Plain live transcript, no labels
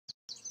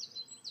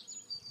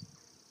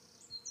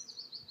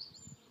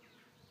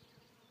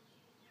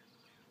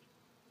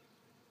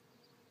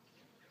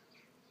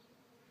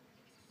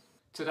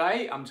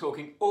Today I'm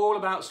talking all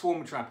about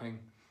swarm trapping,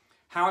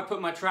 how I put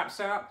my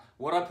traps out,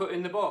 what I put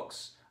in the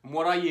box, and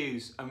what I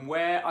use and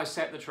where I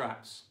set the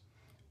traps.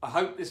 I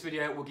hope this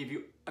video will give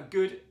you a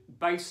good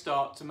base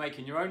start to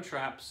making your own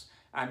traps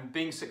and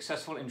being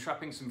successful in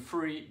trapping some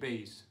free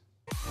bees.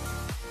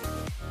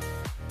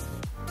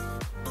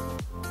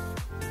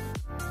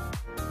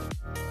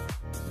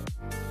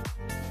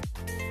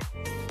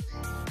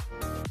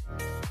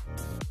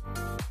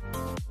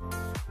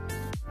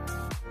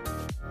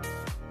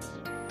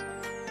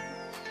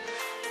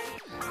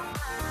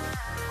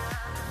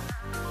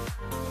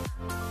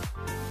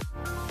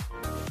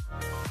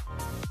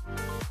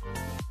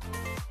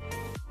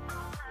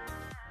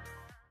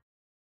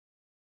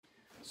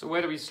 So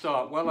where do we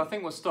start? Well, I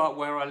think we'll start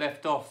where I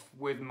left off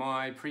with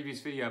my previous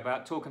video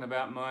about talking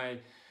about my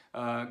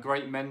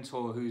great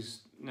mentor who's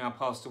now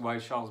passed away,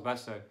 Charles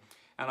Basso.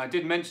 And I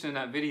did mention in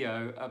that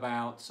video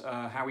about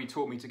how he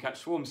taught me to catch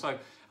swarms. So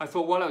I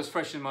thought while it was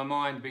fresh in my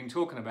mind being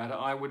talking about it,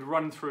 I would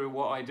run through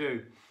what I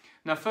do.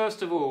 Now,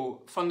 first of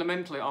all,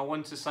 fundamentally, I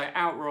want to say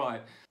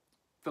outright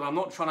that I'm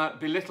not trying to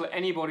belittle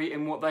anybody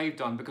in what they've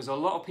done, because a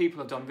lot of people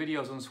have done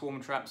videos on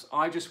swarm traps.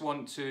 I just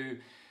want to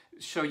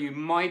show you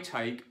my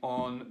take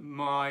on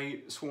my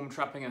swarm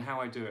trapping and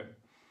how I do it.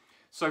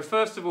 So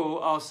first of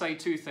all, I'll say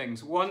two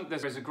things. One,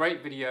 there's a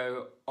great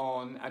video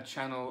on a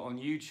channel on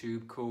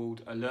YouTube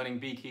called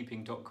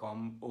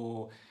learningbeekeeping.com,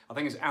 or I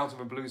think it's Out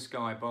of a Blue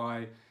Sky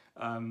by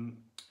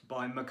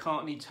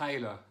McCartney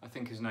Taylor, I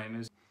think his name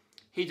is.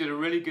 He did a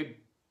really good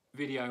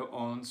video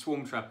on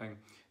swarm trapping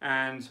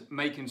and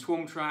making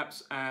swarm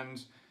traps,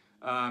 and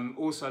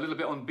also a little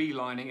bit on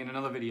beelining in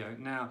another video.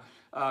 Now,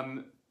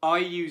 I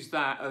used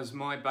that as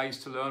my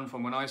base to learn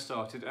from when I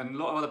started, and a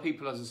lot of other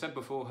people, as I said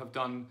before, have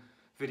done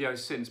videos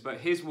since, but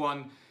his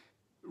one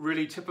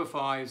really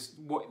typifies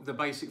what the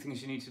basic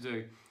things you need to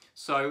do.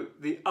 So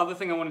the other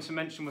thing I wanted to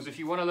mention was, if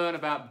you want to learn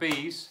about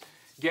bees,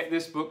 get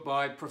this book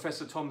by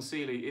Professor Tom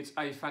Seeley. It's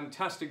a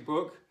fantastic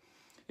book.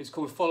 It's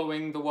called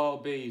Following the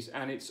Wild Bees,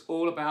 and it's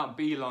all about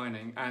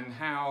beelining and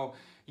how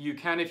you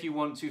can, if you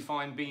want to,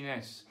 find bee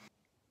nests.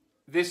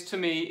 This to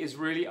me is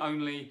really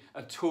only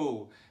a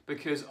tool,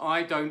 because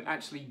I don't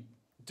actually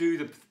do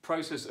the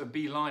process of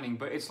beelining,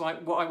 but it's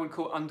like what I would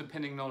call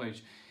underpinning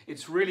knowledge.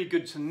 It's really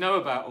good to know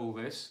about all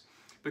this,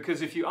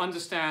 because if you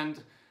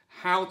understand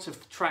how to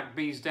track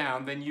bees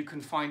down, then you can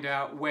find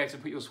out where to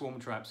put your swarm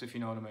traps, if you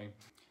know what I mean.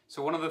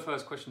 So one of the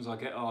first questions I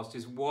get asked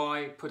is,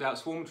 why put out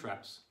swarm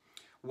traps?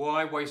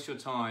 Why waste your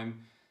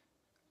time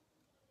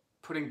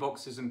putting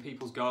boxes in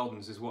people's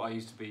gardens, is what I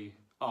used to be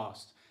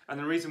asked. And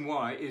the reason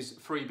why is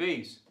free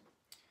bees.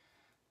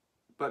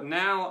 But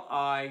now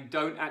I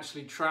don't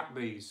actually trap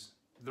bees.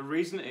 The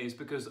reason is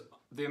because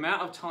the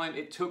amount of time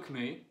it took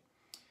me,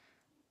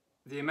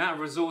 the amount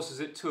of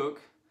resources it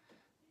took,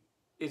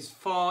 is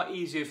far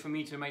easier for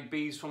me to make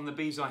bees from the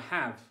bees I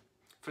have,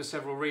 for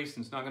several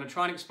reasons. Now I'm going to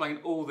try and explain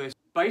all this.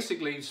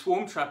 Basically,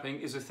 swarm trapping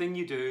is a thing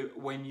you do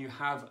when you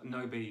have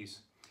no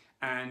bees.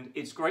 And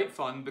it's great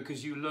fun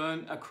because you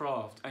learn a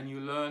craft and you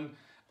learn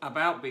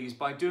about bees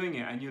by doing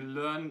it, and you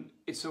learn,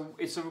 it's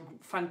a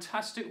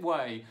fantastic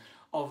way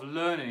of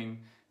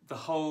learning the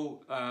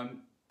whole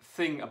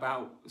thing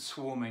about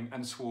swarming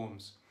and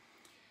swarms.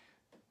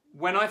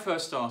 When I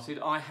first started,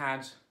 I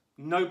had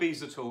no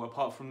bees at all,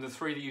 apart from the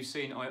three that you've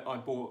seen I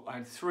bought. I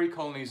had 3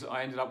 colonies that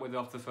I ended up with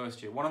after the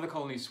first year. One of the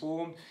colonies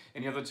swarmed,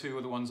 and the other 2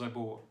 were the ones I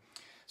bought.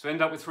 So I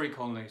ended up with 3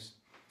 colonies.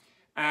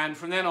 And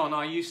from then on,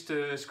 I used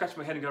to scratch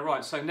my head and go,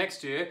 right, so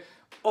next year,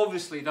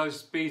 obviously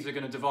those bees are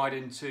going to divide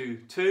into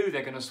 2,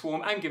 they're going to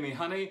swarm and give me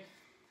honey.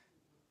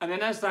 And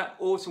then as that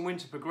autumn,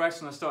 winter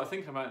progressed, and I started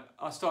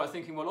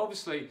thinking, well,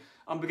 obviously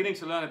I'm beginning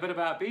to learn a bit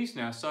about bees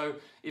now. So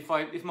if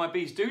my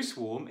bees do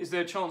swarm, is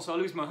there a chance I'll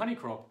lose my honey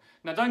crop?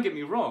 Now, don't get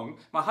me wrong,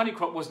 my honey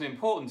crop wasn't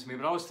important to me,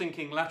 but I was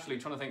thinking laterally,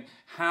 trying to think,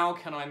 how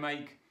can I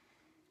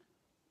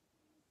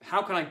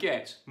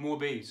get more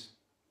bees?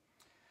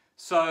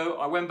 So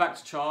I went back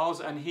to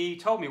Charles, and he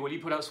told me, well, you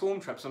put out swarm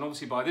traps. And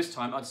obviously by this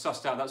time I'd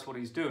sussed out that's what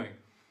he's doing.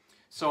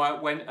 So I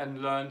went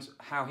and learned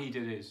how he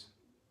did his.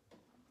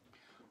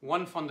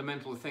 One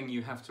fundamental thing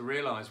you have to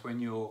realize when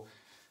you're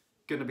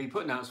going to be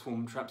putting out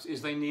swarm traps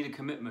is they need a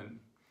commitment.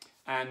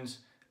 And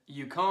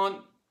you can't,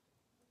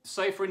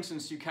 say for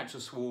instance you catch a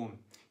swarm,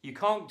 you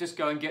can't just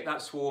go and get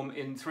that swarm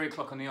in 3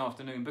 o'clock in the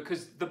afternoon,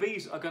 because the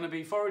bees are going to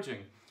be foraging.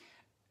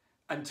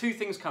 And 2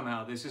 things come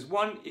out of this. Is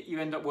 1, you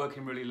end up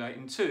working really late,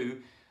 and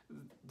 2,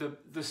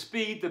 the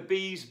speed the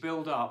bees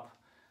build up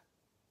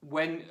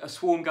when a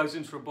swarm goes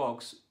into a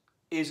box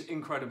is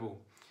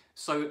incredible.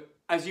 So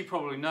as you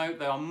probably know,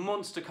 they are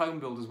monster comb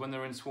builders when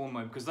they're in swarm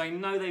mode, because they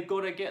know they've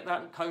got to get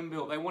that comb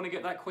built. They want to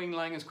get that queen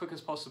laying as quick as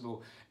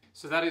possible.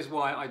 So that is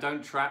why I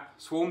don't trap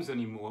swarms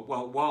anymore,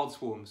 well, wild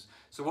swarms.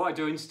 So what I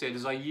do instead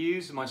is I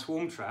use my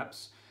swarm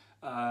traps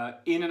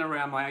in and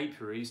around my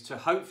apiaries to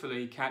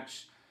hopefully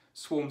catch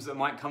swarms that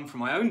might come from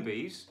my own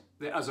bees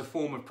as a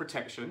form of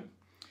protection,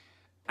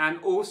 and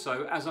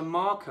also as a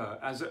marker,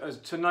 as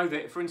to know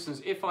that, for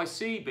instance, if I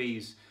see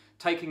bees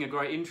taking a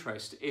great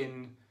interest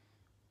in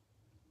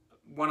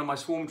one of my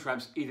swarm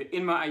traps either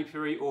in my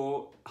apiary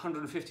or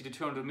 150 to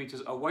 200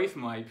 meters away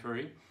from my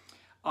apiary,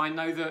 I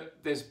know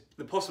that there's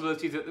the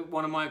possibility that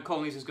one of my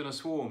colonies is going to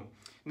swarm.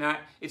 Now,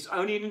 it's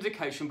only an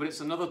indication, but it's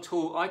another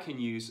tool I can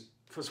use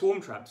for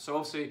swarm traps. So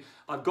obviously,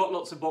 I've got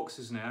lots of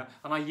boxes now,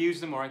 and I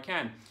use them where I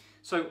can.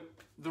 So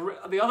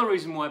the other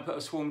reason why I put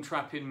a swarm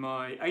trap in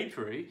my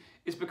apiary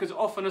is because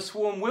often a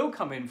swarm will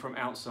come in from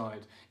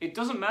outside. It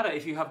doesn't matter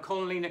if you have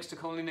colony next to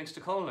colony next to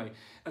colony.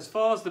 As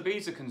far as the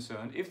bees are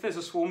concerned, if there's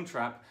a swarm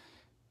trap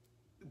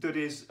that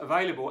is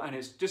available and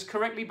it's just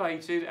correctly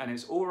baited and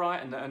it's all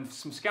right, and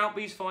some scout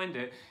bees find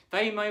it,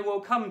 they may well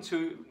come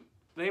to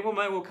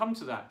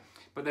that.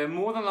 But they're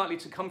more than likely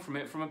to come from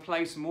it from a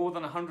place more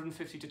than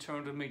 150 to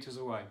 200 meters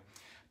away.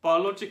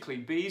 Biologically,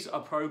 bees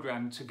are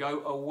programmed to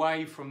go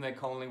away from their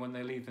colony when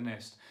they leave the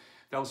nest.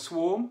 They'll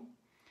swarm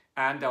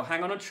and they'll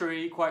hang on a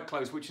tree quite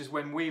close, which is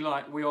when we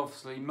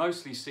obviously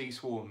mostly see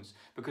swarms,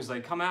 because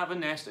they come out of a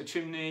nest, a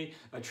chimney,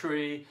 a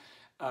tree,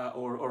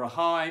 or a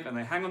hive, and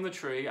they hang on the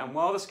tree, and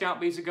while the scout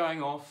bees are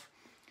going off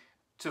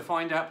to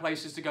find out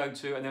places to go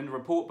to and then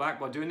report back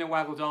by doing their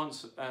waggle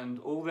dance and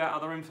all that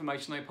other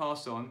information they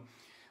pass on,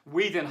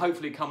 we then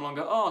hopefully come along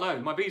and go, oh no,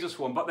 my bees are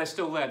swarmed, but they're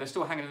still there, they're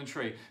still hanging in the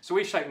tree. So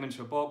we shake them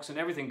into a box and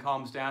everything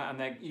calms down,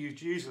 and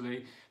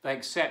usually they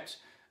accept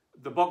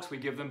the box we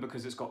give them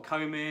because it's got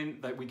comb in,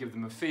 that we give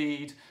them a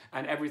feed,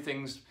 and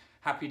everything's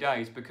happy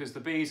days because the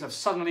bees have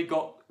suddenly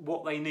got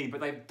what they need.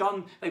 But they've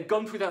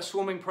gone through that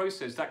swarming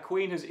process. That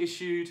queen has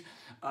issued,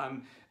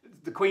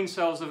 the queen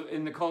cells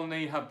in the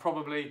colony have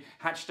probably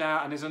hatched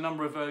out, and there's a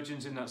number of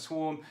virgins in that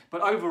swarm.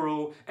 But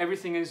overall,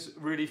 everything is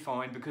really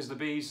fine because the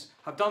bees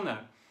have done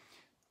that.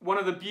 One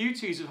of the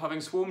beauties of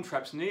having swarm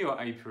traps near your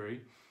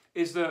apiary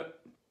is that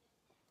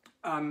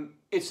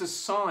it's a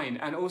sign,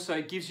 and also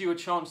it gives you a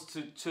chance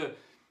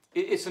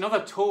it's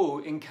another tool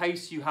in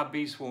case you have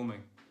bees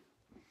swarming.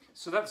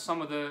 So that's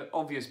some of the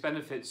obvious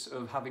benefits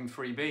of having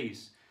free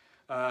bees.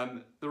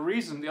 The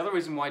other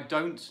reason why I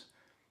don't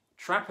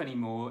trap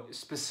anymore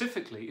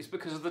specifically is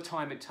because of the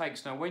time it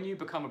takes. Now, when you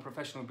become a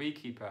professional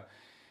beekeeper,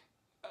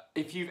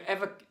 if you've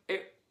ever,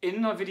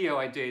 in a video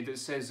I did that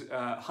says,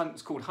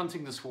 it's called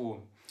Hunting the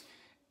Swarm,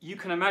 you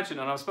can imagine,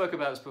 and I've spoken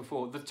about this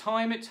before, the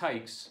time it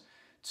takes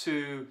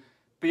to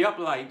be up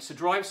late, to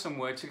drive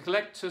somewhere, to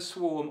collect a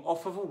swarm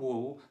off of a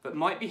wall that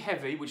might be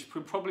heavy, which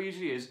probably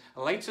usually is,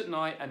 late at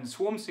night, and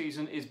swarm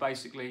season is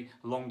basically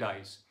long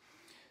days.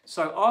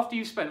 So after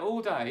you've spent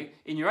all day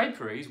in your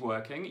apiaries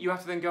working, you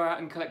have to then go out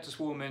and collect a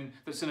swarm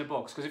that's in a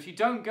box, because if you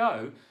don't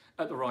go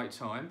at the right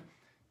time,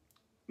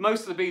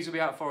 most of the bees will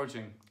be out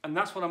foraging, and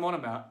that's what I'm on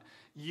about.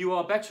 You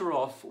are better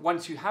off,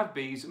 once you have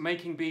bees,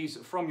 making bees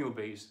from your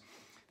bees.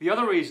 The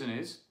other reason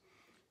is,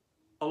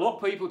 a lot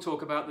of people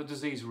talk about the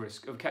disease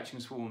risk of catching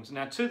swarms.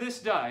 Now, to this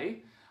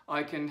day,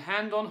 I can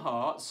hand on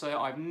heart say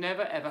I've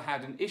never ever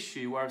had an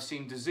issue where I've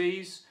seen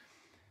disease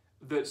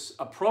that's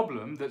a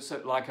problem, that's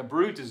like a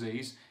brood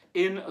disease,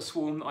 in a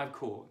swarm that I've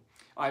caught.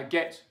 I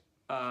get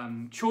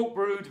chalk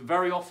brood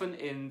very often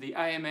in the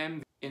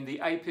AMM, in the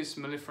Apis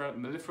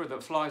mellifera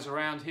that flies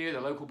around here,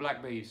 the local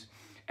black bees.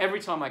 Every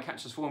time I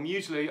catch a swarm,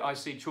 usually I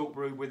see chalk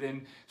brood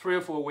within 3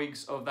 or 4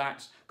 weeks of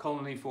that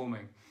colony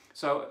forming.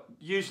 So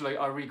usually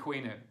I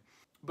requeen it.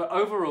 But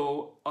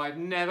overall, I've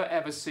never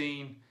ever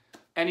seen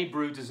any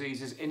brood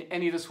diseases in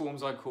any of the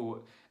swarms I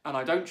caught. And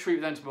I don't treat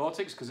with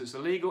antibiotics because it's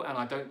illegal, and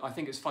I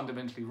think it's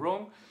fundamentally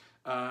wrong.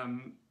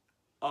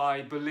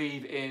 I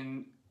believe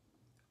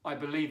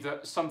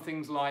that some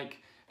things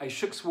like a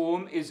shook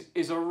swarm is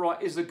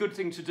a good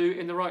thing to do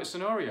in the right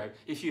scenario.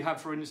 If you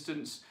have, for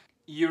instance,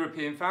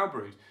 European foul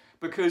brood,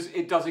 because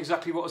it does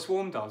exactly what a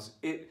swarm does.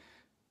 It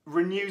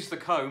renews the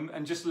comb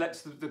and just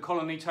lets the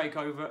colony take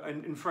over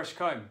in fresh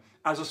comb,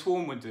 as a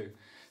swarm would do.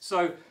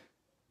 So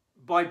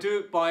by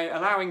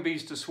allowing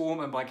bees to swarm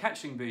and by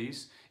catching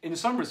bees, in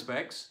some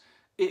respects,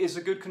 it is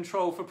a good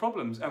control for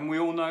problems. And we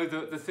all know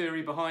the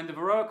theory behind the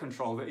Varroa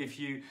control, that if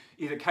you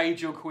either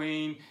cage your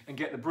queen and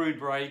get the brood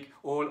break,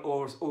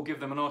 or give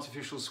them an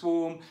artificial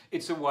swarm,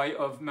 it's a way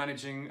of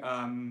managing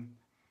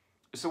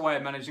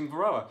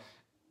Varroa.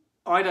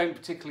 I don't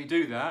particularly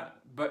do that,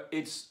 but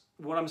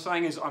what I'm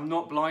saying is I'm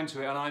not blind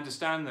to it, and I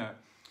understand that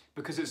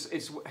because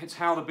it's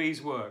how the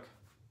bees work.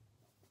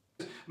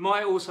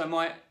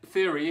 My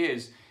theory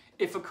is,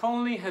 if a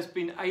colony has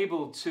been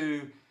able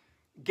to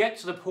get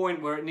to the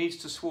point where it needs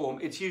to swarm,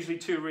 it's usually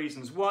 2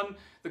 reasons. One,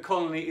 the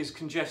colony is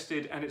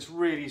congested and it's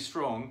really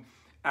strong,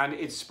 and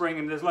it's spring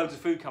and there's loads of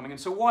food coming in.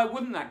 So why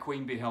wouldn't that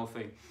queen be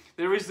healthy?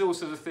 There is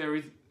also the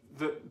theory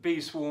that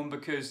bees swarm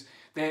because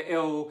they're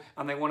ill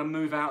and they want to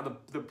move out of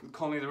the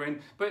colony they're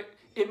in. But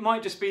it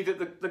might just be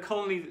that the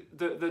colony,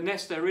 the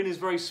nest they're in is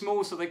very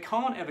small, so they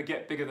can't ever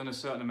get bigger than a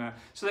certain amount.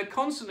 So they're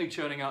constantly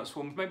churning out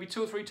swarms, maybe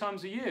 2 or 3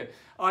 times a year.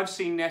 I've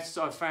seen nests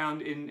I've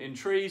found in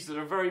trees that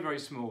are very, very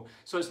small.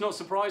 So it's not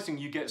surprising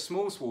you get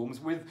small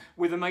swarms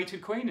with a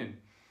mated queen in.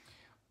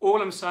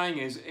 All I'm saying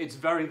is it's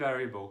very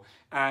variable.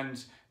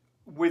 And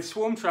with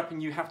swarm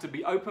trapping, you have to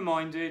be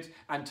open-minded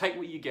and take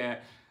what you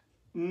get.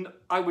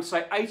 I would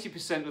say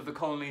 80% of the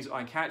colonies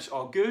I catch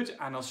are good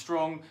and are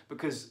strong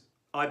because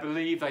I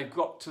believe they've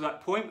got to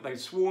that point, they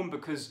swarmed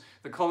because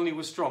the colony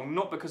was strong,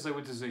 not because they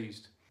were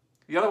diseased.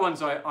 The other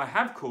ones I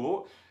have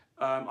caught,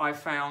 I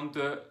found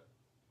that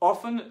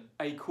often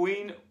a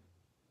queen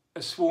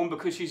swarm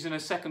because she's in her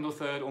second or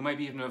third or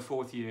maybe even her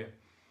fourth year.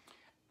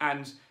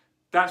 And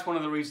that's one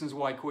of the reasons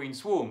why queens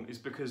swarm, is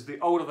because the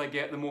older they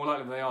get, the more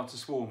likely they are to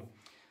swarm.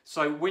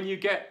 So when you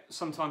get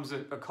sometimes a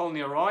colony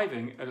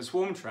arriving at a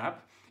swarm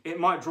trap, it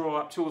might draw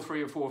up 2 or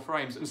 3 or 4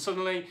 frames, and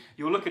suddenly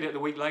you'll look at it the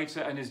week later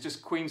and there's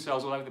just queen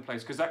cells all over the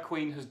place because that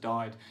queen has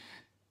died.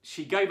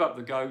 She gave up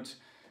the goat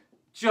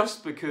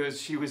just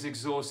because she was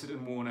exhausted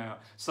and worn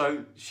out.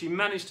 So she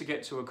managed to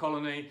get to a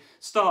colony,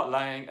 start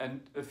laying,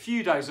 and a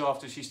few days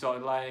after she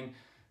started laying,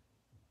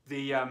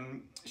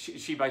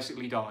 she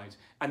basically died.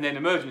 And then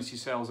emergency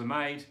cells are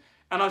made.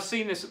 And I've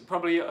seen this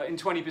probably in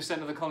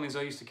 20% of the colonies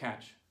I used to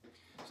catch.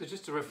 So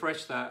just to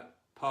refresh that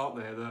part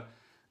there, that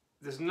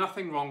there's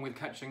nothing wrong with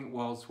catching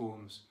wild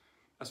swarms,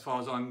 as far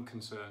as I'm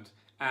concerned.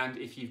 And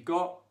if you've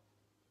got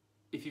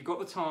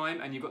the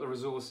time and you've got the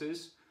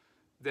resources,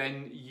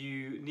 then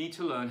you need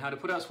to learn how to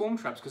put out swarm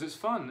traps because it's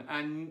fun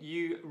and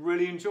you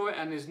really enjoy it.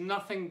 And there's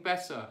nothing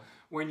better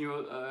when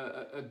you're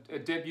a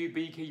debut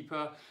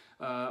beekeeper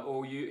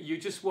or you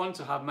just want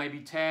to have maybe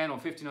 10 or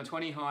 15 or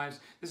 20 hives.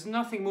 There's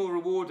nothing more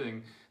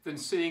rewarding than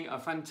seeing a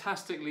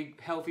fantastically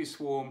healthy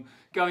swarm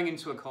going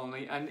into a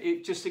colony and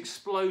it just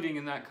exploding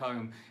in that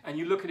comb. And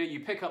you look at it,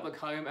 you pick up the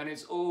comb and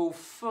it's all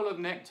full of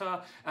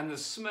nectar and the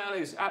smell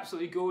is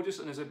absolutely gorgeous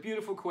and there's a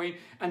beautiful queen.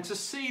 And to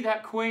see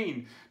that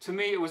queen, to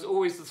me it was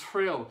always the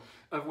thrill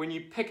of when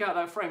you pick out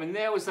that frame and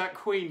there was that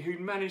queen who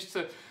managed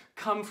to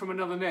come from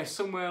another nest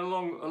somewhere a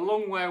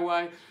long way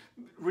away,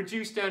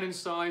 reduce down in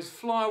size,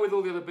 fly with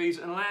all the other bees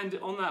and land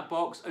on that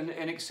box and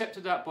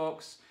accepted that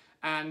box.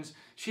 And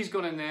she's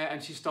gone in there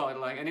and she started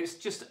laying, and it's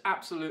just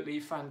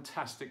absolutely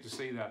fantastic to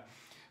see that.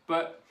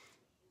 But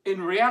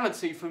in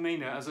reality for me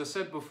now, as I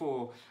said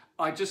before,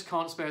 I just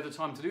can't spare the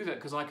time to do that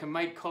because I can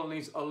make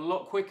colonies a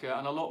lot quicker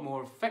and a lot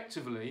more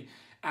effectively,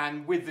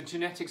 and with the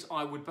genetics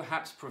I would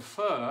perhaps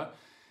prefer.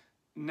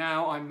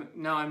 Now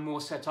I'm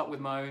more set up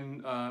with my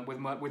own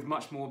with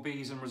much more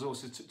bees and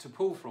resources to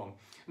pull from.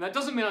 And that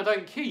doesn't mean I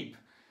don't keep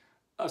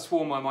a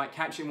swarm I might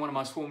catch in one of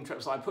my swarm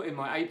traps that I put in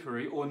my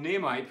apiary or near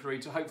my apiary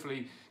to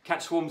hopefully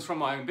catch swarms from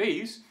my own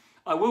bees.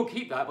 I will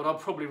keep that, but I'll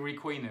probably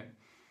requeen it.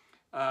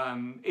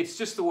 It's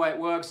just the way it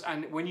works,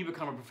 and when you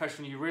become a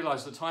professional you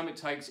realise the time it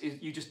takes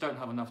is you just don't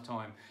have enough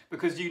time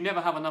because you never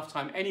have enough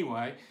time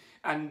anyway.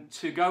 And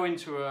to go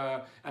into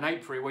an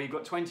apiary where you've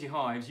got 20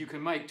 hives, you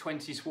can make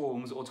 20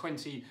 swarms or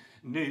 20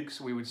 nukes,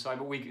 we would say,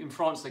 but in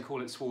France they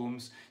call it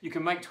swarms. You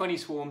can make 20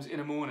 swarms in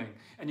a morning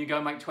and you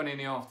go make 20 in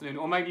the afternoon,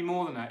 or maybe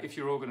more than that if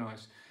you're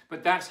organised.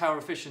 But that's how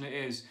efficient it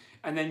is.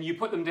 And then you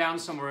put them down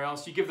somewhere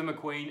else, you give them a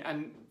queen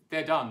and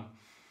they're done.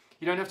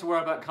 You don't have to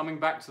worry about coming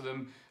back to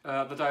them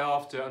the day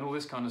after and all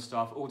this kind of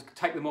stuff, or to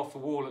take them off the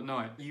wall at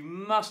night. You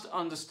must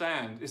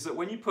understand is that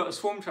when you put a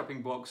swarm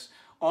trapping box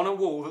on a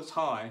wall that's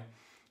high,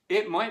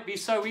 it might be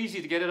so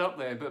easy to get it up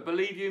there, but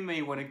believe you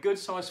me, when a good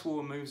sized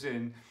swarm moves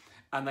in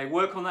and they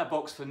work on that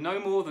box for no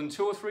more than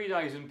 2 or 3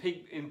 days in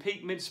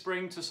peak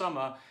mid-spring to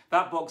summer,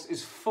 that box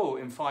is full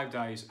in 5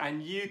 days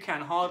and you can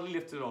hardly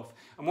lift it off.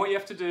 And what you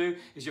have to do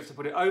is you have to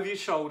put it over your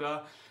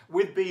shoulder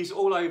with bees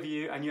all over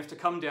you, and you have to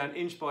come down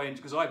inch by inch,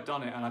 because I've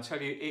done it and I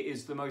tell you it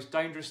is the most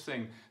dangerous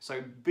thing.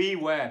 So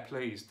beware,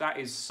 please. That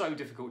is so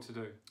difficult to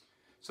do.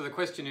 So the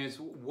question is,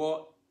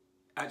 what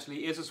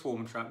actually is a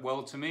swarm trap?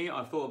 Well, to me,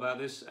 I've thought about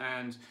this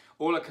and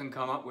all I can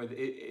come up with,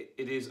 it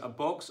is a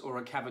box or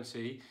a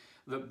cavity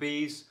that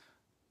bees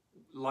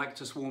like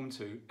to swarm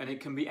to, and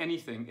it can be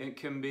anything. It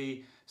can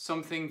be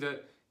something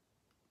that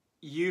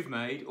you've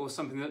made or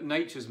something that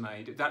nature's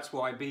made. That's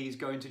why bees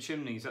go into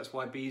chimneys, that's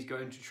why bees go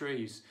into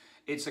trees.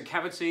 It's a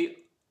cavity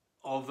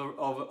of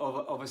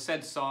a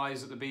said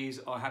size that the bees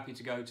are happy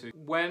to go to.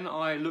 When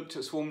I looked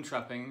at swarm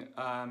trapping,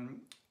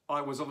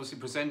 I was obviously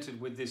presented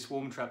with these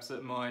swarm traps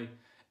that my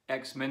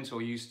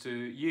ex-mentor used to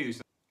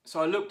use. So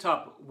I looked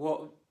up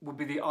what would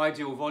be the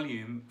ideal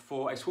volume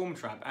for a swarm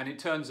trap, and it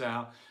turns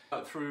out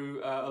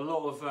through a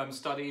lot of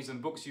studies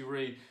and books you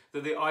read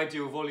that the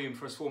ideal volume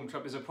for a swarm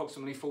trap is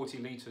approximately 40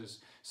 litres.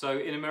 So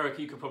in America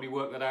you could probably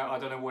work that out. I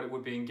don't know what it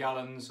would be in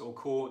gallons or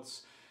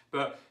quarts,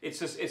 but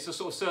it's a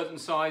sort of certain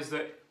size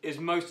that is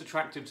most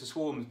attractive to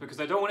swarms, because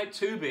they don't want it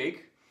too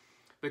big,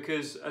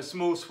 because a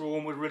small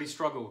swarm would really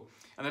struggle.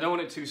 And they don't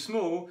want it too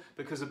small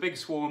because a big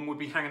swarm would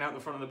be hanging out the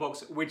front of the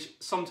box, which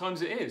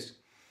sometimes it is.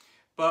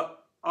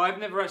 But I've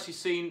never actually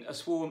seen a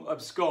swarm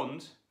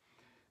abscond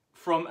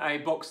from a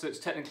box that's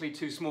technically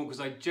too small, because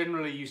I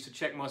generally used to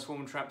check my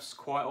swarm traps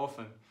quite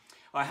often.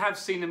 I have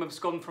seen them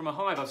abscond from a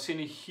hive. I've seen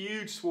a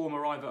huge swarm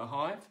arrive at a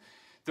hive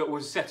that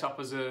was set up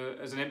as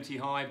an empty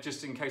hive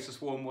just in case a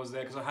swarm was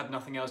there, because I had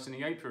nothing else in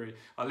the apiary.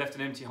 I left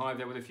an empty hive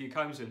there with a few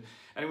combs in.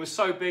 And it was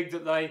so big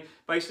that they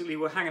basically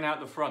were hanging out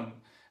the front.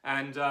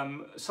 And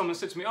someone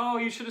said to me, "Oh,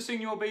 you should have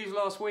seen your bees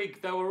last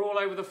week. They were all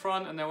over the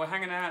front and they were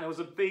hanging out. There was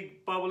a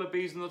big bubble of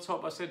bees on the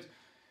top." I said,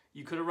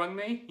 "You could have rung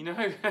me, you know,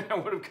 I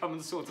would have come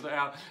and sorted it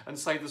out and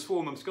saved the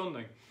swarm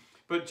absconding."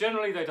 But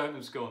generally they don't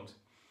abscond.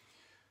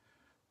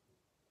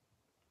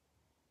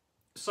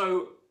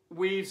 So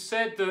we've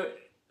said that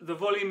the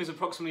volume is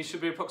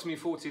should be approximately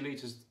 40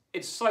 litres.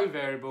 It's so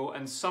variable,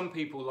 and some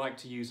people like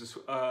to use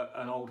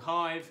an old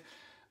hive.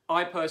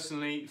 I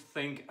personally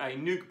think a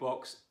nuke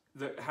box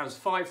that has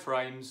 5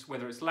 frames,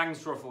 whether it's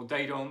Langstroth or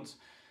Dadant,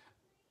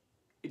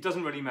 it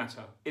doesn't really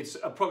matter. It's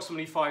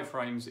approximately 5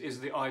 frames is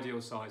the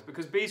ideal size,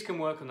 because bees can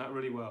work on that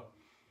really well.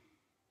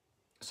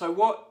 So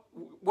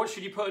what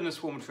should you put in a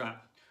swarm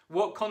trap?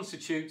 What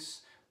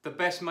constitutes the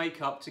best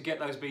makeup to get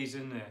those bees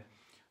in there?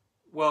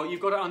 Well,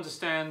 you've got to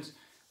understand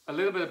a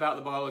little bit about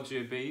the biology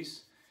of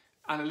bees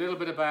and a little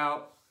bit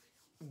about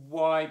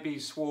why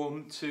bees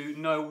swarm to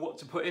know what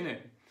to put in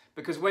it.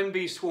 Because when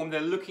bees swarm,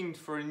 they're looking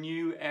for a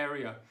new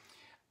area,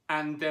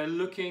 and they're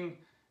looking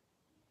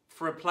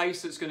for a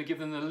place that's going to give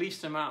them the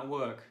least amount of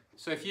work.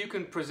 So if you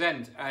can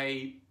present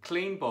a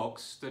clean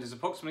box that is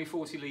approximately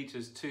 40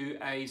 litres to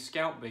a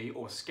scout bee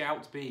or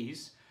scout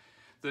bees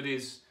that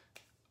is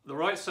the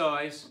right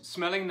size,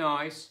 smelling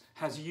nice,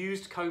 has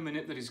used comb in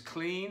it that is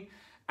clean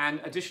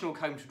and additional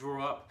comb to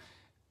draw up,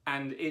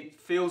 and it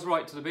feels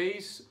right to the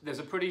bees, there's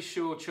a pretty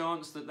sure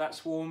chance that that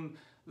swarm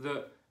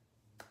that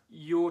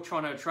you're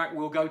trying to attract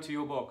will go to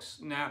your box.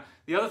 Now,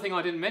 the other thing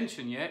I didn't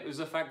mention yet was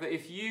the fact that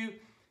if you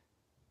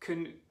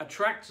can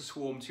attract a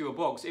swarm to your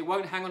box, it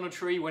won't hang on a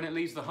tree when it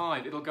leaves the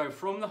hive. It'll go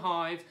from the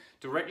hive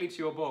directly to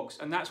your box,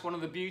 and that's one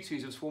of the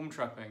beauties of swarm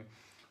trapping.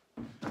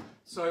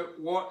 So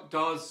what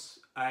does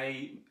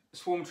a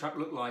swarm trap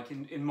look like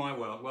in my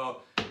world?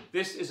 Well,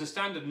 this is a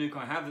standard nuke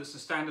I have. That's a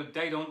standard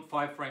Dadant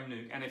 5-frame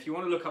nuke, and if you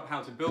want to look up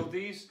how to build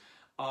these,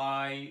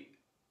 one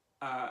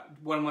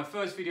of my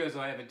first videos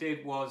I ever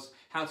did was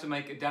how to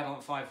make a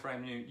Dadant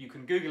 5-frame nuke. You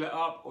can Google it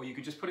up, or you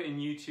can just put it in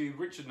YouTube,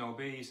 Richard Noel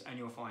Bees, and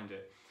you'll find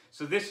it.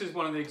 So this is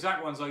one of the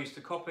exact ones I used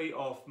to copy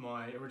off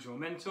my original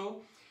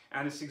Mental,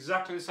 and it's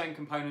exactly the same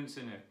components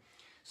in it.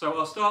 So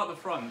I'll start at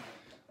the front.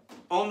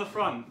 On the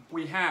front,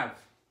 we have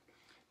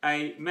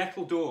a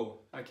metal door,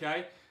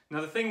 okay?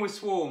 Now the thing with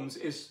swarms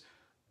is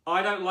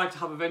I don't like to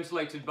have a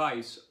ventilated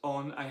base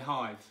on a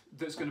hive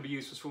that's going to be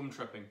used for swarm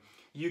trapping.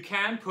 You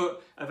can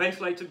put a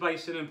ventilated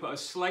base in and put a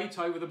slate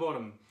over the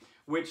bottom,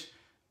 which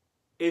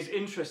is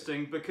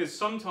interesting because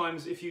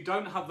sometimes if you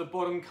don't have the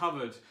bottom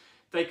covered,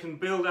 they can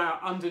build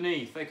out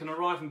underneath. They can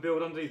arrive and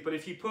build underneath. But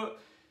if you put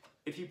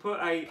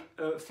a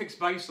fixed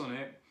base on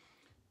it,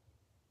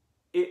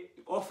 it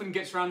often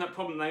gets around that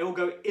problem. They all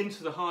go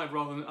into the hive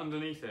rather than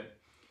underneath it.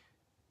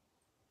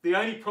 The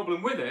only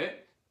problem with it,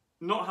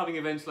 not having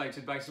a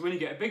ventilated base, is when you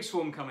get a big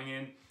swarm coming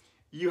in,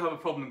 you have a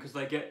problem because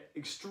they get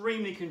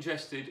extremely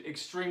congested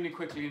extremely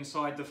quickly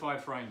inside the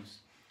 5 frames,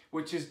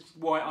 which is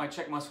why I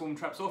check my swarm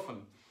traps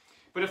often.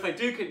 But if they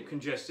do get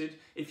congested,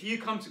 if you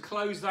come to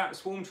close that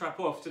swarm trap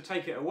off to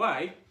take it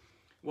away,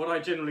 what I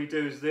generally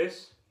do is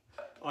this.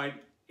 I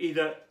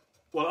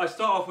start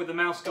off with the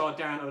mouse guard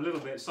down a little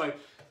bit,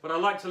 but I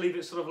like to leave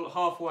it sort of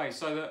halfway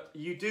so that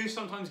you do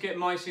sometimes get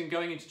mice in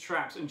going into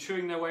traps and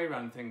chewing their way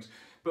around things.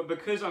 But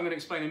because I'm going to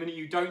explain in a minute,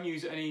 you don't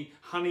use any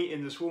honey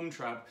in the swarm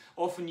trap,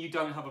 often you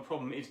don't have a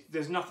problem.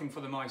 There's nothing for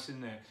the mice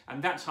in there.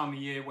 And that time of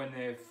year when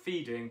they're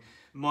feeding,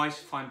 mice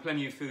find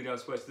plenty of food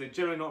elsewhere, so they're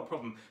generally not a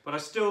problem. But I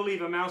still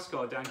leave a mouse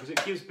guard down because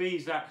it gives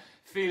bees that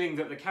feeling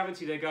that the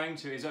cavity they're going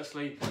to is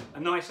actually a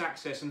nice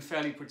access and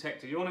fairly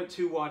protected. You don't want it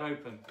too wide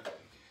open.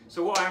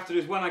 So what I have to do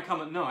is when I come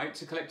at night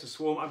to collect a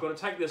swarm, I've got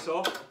to take this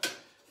off,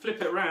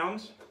 flip it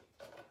round,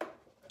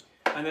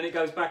 and then it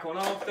goes back on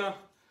after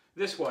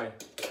this way,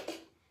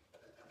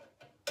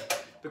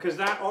 because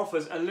that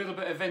offers a little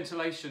bit of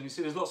ventilation. You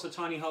see there's lots of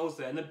tiny holes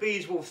there, and the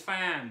bees will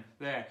fan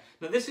there.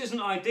 Now this isn't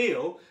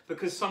ideal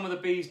because some of the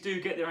bees do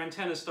get their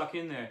antennas stuck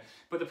in there,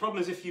 but the problem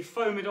is if you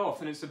foam it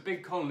off and it's a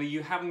big colony,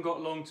 you haven't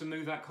got long to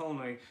move that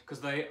colony because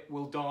they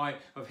will die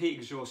of heat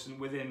exhaustion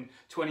within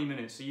 20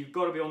 minutes, so you've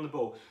got to be on the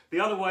ball.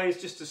 The other way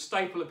is just to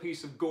staple a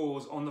piece of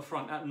gauze on the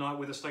front at night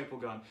with a staple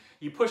gun.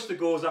 You push the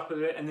gauze up a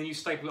bit and then you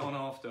staple it on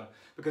after,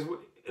 because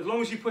as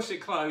long as you push it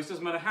closed,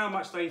 doesn't matter how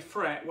much they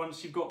fret,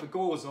 once you've got the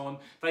gauze on,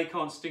 they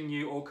can't sting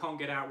you or can't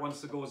get out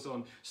once the gauze is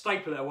on.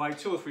 Staple it away,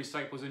 2 or 3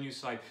 staples and you're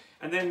safe.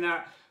 And then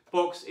that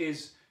box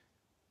is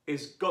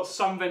got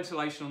some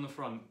ventilation on the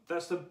front.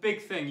 That's the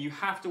big thing. You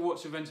have to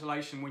watch the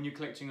ventilation when you're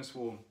collecting a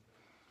swarm.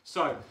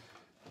 So,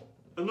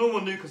 a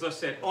normal nuke, as I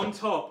said, on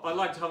top I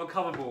like to have a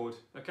cover board,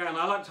 okay? And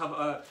I like to have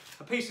a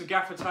piece of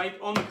gaffer tape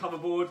on the cover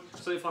board,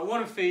 so if I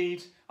want to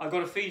feed, I've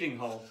got a feeding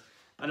hole.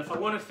 And if I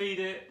want to feed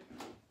it,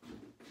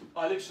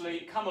 I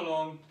literally come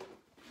along,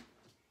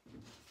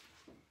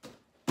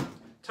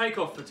 take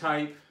off the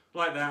tape,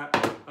 like that,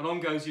 and on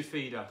goes your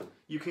feeder.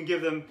 You can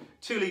give them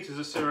 2 litres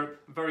of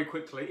syrup very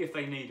quickly if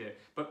they need it,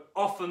 but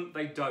often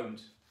they don't,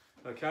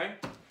 okay?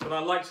 But I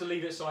like to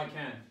leave it so I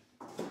can.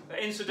 Now,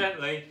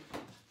 incidentally,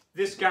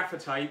 this gaffer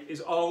tape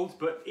is old,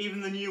 but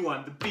even the new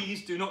one, the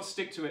bees do not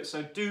stick to it,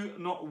 so do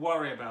not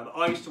worry about it.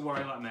 I used to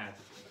worry like mad.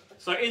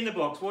 So in the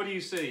box, what do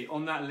you see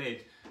on that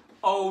lid?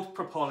 Old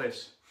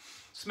propolis.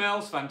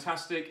 Smells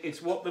fantastic.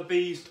 It's what the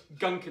bees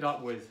gunk it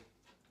up with.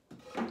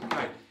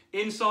 Okay.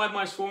 Inside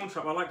my swarm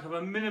trap, I like to have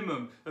a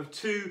minimum of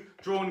 2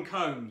 drawn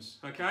combs,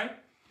 okay?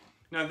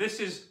 Now this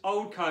is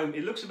old comb.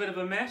 It looks a bit of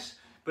a mess,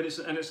 but it's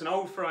an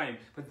old frame.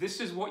 But this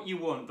is what you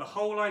want. The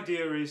whole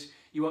idea is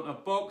you want a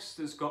box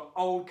that's got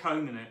old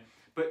comb in it,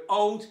 but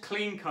old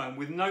clean comb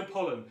with no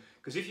pollen.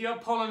 Because if you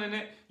have pollen in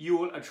it, you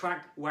will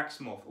attract wax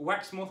moth.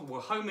 Wax moth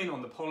will home in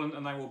on the pollen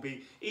and they will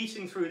be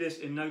eating through this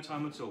in no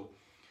time at all.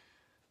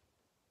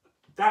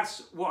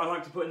 That's what I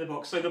like to put in the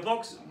box. So the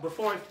box,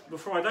 before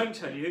I don't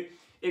tell you,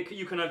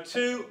 you can have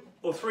 2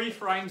 or 3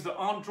 frames that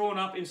aren't drawn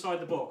up inside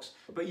the box,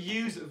 but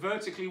use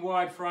vertically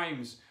wired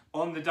frames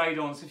on the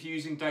Dadons if you're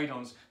using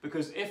Dadons,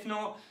 because if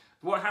not,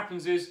 what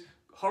happens is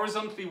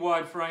horizontally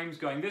wired frames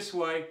going this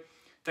way,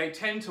 they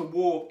tend to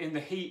warp in the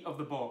heat of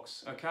the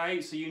box,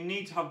 okay? So you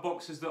need to have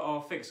boxes that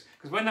are fixed,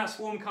 because when that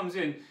swarm comes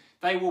in,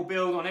 they will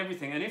build on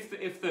everything. And if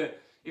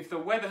the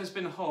weather has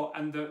been hot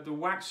and the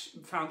wax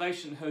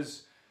foundation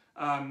has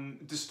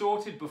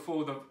distorted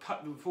before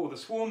the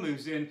swarm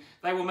moves in,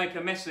 they will make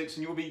a mess of it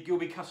and you'll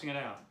be cutting it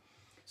out.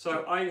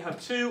 So I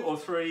have 2 or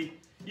 3,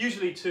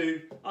 usually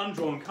 2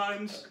 undrawn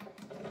combs,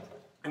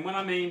 and when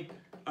I mean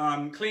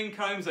clean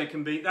combs, they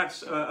can be,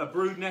 that's a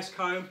brood nest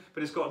comb,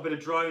 but it's got a bit of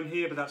drone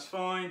here, but that's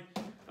fine.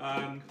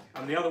 And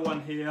the other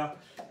one here,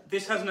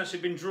 this hasn't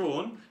actually been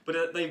drawn,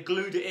 but they've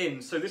glued it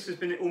in, so this has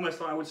been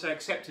almost like, I would say,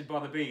 accepted by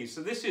the bees.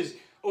 So this is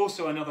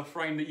also another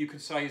frame that you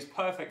could say is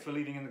perfect for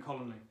leaving in the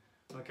colony.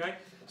 Okay,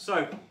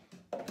 so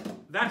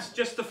that's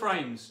just the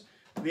frames.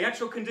 The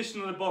actual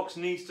condition of the box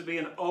needs to be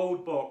an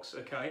old box,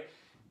 okay,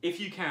 if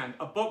you can.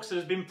 A box that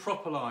has been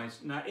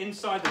properlised. Now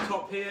inside the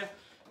top here,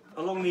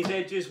 along these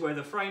edges where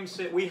the frames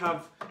sit, we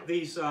have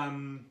these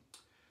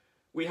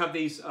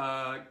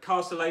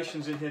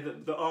castellations in here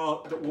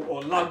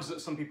or lugs that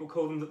some people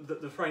call them,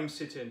 that the frames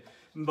sit in.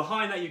 And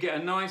behind that you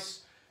get a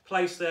nice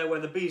place there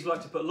where the bees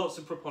like to put lots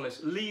of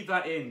propolis. Leave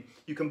that in.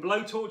 You can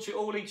blowtorch it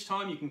all each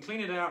time, you can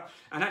clean it out,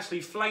 and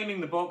actually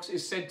flaming the box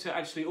is said to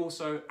actually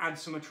also add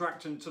some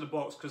attractant to the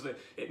box, because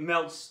it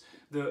melts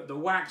the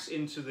wax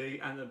and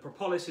the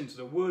propolis into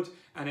the wood,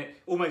 and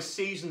it almost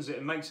seasons it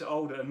and makes it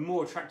older and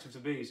more attractive to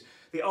bees.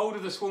 The older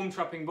the swarm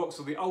trapping box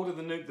or the older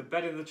the nuke, the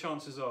better the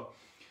chances are.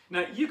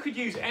 Now you could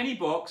use any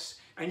box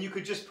and you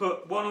could just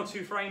put 1 or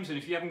 2 frames in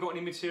if you haven't got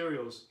any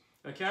materials,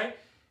 okay?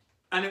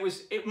 And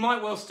it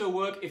might well still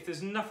work if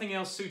there's nothing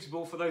else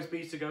suitable for those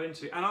bees to go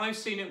into. And I've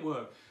seen it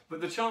work.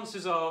 But the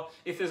chances are,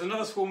 if there's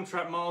another swarm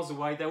trap miles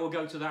away, they will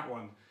go to that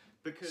one.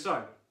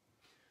 So,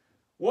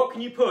 what can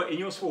you put in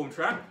your swarm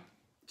trap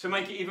to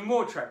make it even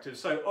more attractive?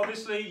 So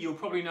obviously, you'll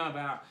probably know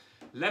about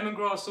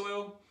lemongrass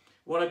oil.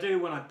 What I do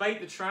when I bait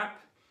the trap,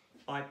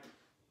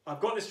 I've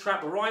got this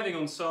trap arriving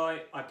on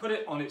site, I put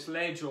it on its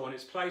ledge or on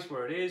its place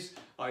where it is.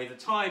 I either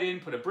tie it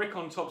in, put a brick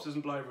on top so it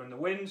doesn't blow over in the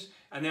wind,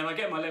 and then I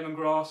get my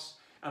lemongrass,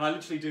 and I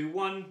literally do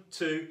 1,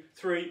 2,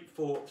 3,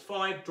 4,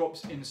 5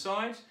 drops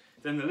inside.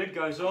 Then the lid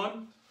goes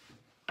on,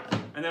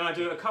 and then I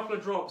do a couple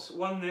of drops,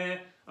 1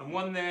 there and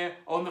 1 there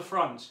on the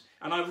front,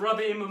 and I rub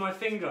it in with my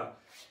finger.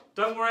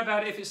 Don't worry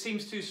about it if it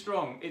seems too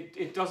strong.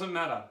 It doesn't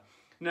matter.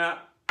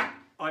 Now,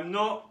 I'm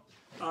not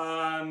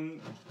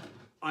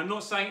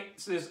saying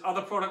there's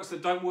other products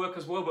that don't work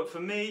as well, but for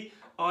me,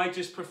 I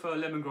just prefer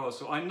lemongrass.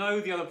 So I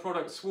know the other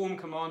product, Swarm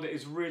Commander,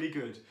 is really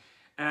good,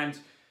 and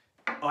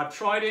I've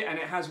tried it and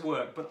it has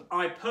worked, but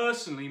I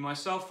personally,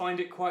 myself,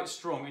 find it quite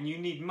strong and you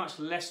need much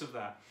less of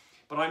that.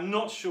 But I'm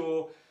not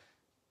sure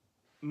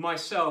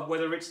myself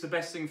whether it's the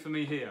best thing for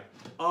me here.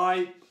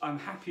 I'm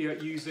happier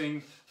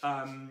using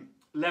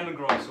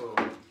lemongrass oil.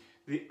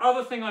 The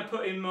other thing I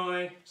put in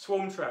my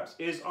swarm traps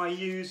is I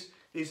use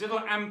these little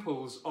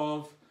ampoules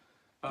of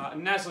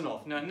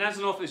Nasonov. Now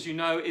Nasonov, as you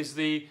know, is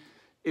the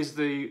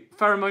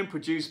pheromone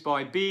produced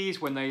by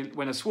bees when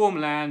a swarm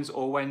lands,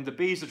 or when the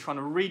bees are trying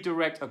to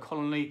redirect a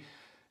colony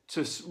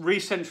to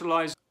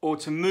re-centralize or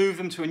to move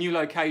them to a new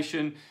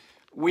location.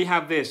 We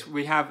have this.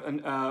 We have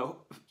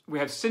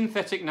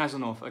synthetic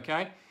Nasonov,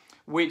 okay,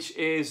 which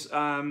is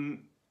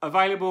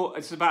available.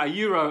 It's about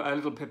 €1 a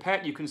little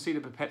pipette. You can see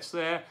the pipettes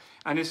there,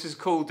 and this is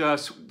called.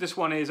 This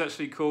one is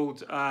actually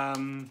called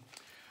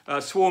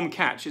Swarm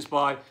Catch. It's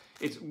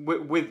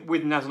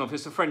with Nasonov.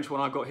 It's the French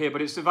one I've got here,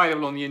 but it's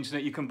available on the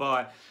internet. You can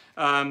buy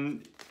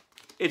it.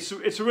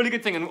 It's a really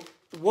good thing, and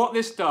what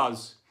this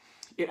does,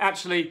 it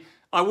actually,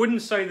 I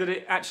wouldn't say that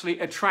it actually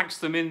attracts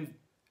them in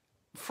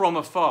from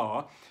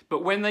afar,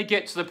 but when they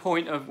get to the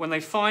point of when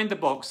they find the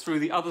box through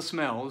the other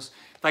smells,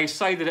 they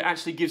say that it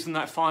actually gives them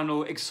that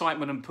final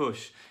excitement and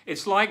push.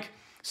 It's like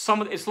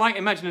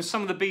imagine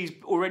some of the bees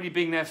already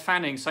being there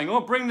fanning, saying,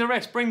 "Oh, bring the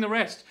rest, bring the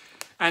rest,"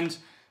 and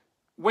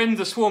when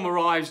the swarm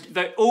arrives,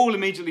 they all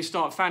immediately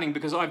start fanning,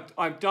 because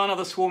I've done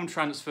other swarm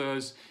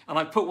transfers and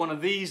I've put one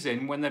of these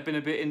in when they've been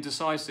a bit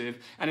indecisive,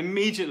 and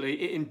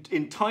immediately it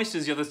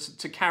entices the others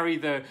to carry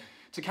the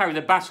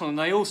baton, and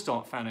they all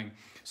start fanning.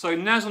 So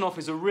Nasonov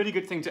is a really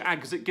good thing to add,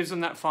 because it gives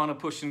them that final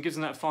push and gives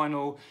them that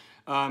final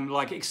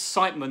like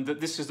excitement that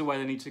this is the way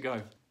they need to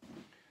go.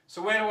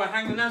 So where do I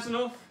hang the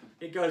Nasonov?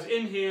 It goes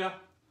in here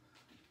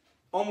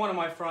on one of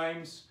my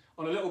frames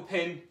on a little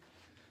pin.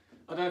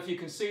 I don't know if you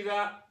can see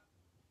that.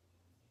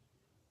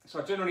 So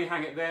I generally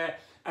hang it there,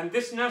 and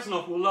this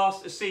Nasonov will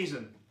last a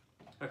season.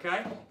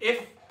 Okay?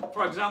 If,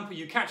 for example,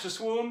 you catch a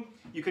swarm,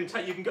 you can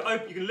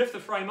lift the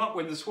frame up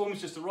when the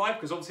swarm's just arrived,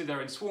 because obviously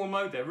they're in swarm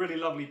mode, they're really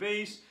lovely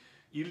bees.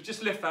 You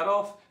just lift that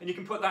off, and you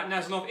can put that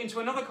Nasanov into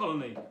another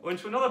colony, or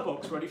into another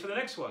box ready for the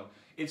next one.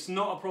 It's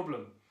not a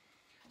problem.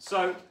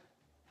 So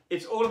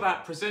it's all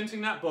about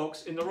presenting that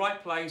box in the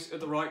right place at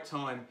the right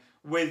time,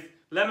 with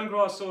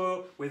lemongrass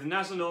oil, with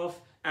Nasanov,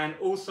 and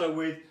also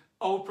with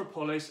old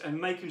propolis,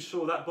 and making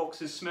sure that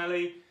box is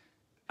smelly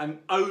and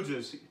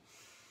odours.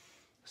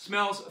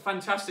 Smells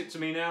fantastic to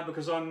me now,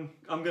 because I'm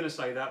going to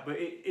say that, but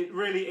it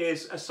really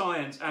is a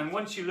science. And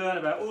once you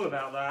learn all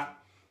about that,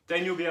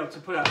 then you'll be able to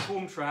put out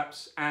swarm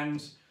traps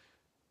and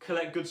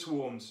collect good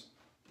swarms.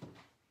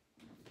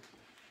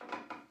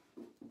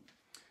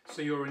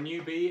 So you're a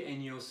newbie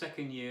in your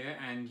second year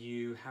and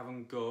you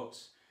haven't got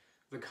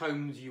the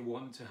combs you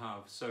want to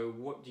have. So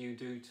what do you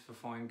do for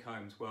fine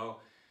combs? Well,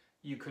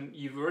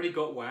 you've already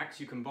got wax,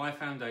 you can buy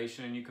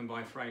foundation and you can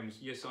buy frames.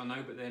 Yes, I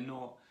know, but they're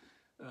not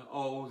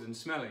old and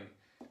smelly.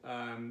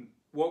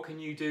 What can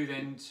you do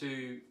then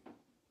to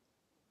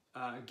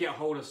get a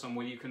hold of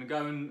someone? You can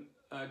go and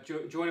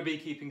join a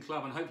beekeeping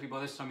club, and hopefully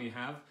by this time you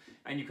have,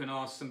 and you can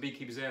ask some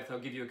beekeepers there if they'll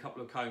give you a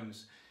couple of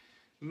combs.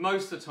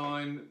 Most of the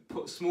time,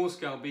 small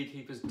scale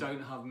beekeepers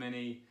don't have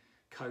many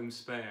combs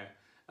spare.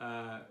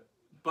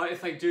 But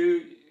if they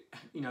do,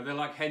 you know, they're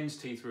like hen's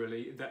teeth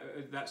really,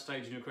 at that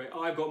stage in your career.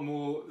 I've got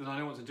more than I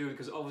know what to do,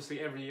 because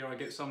obviously every year I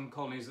get some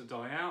colonies that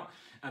die out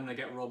and they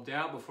get robbed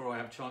out before I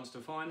have a chance to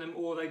find them,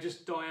 or they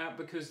just die out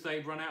because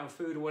they've run out of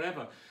food or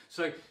whatever.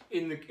 So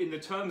in the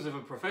terms of a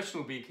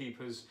professional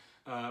beekeeper's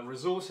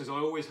resources, I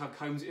always have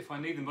combs if I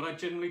need them, but I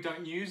generally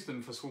don't use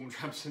them for swarm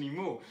traps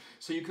anymore.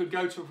 So you could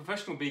go to a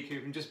professional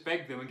beekeeper and just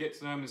beg them and get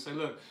to know them and say,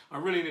 look, I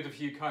really need a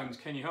few combs,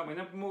 can you help me?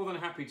 And they're more than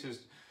happy to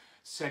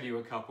sell you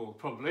a couple,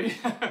 probably.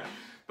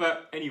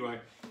 But anyway,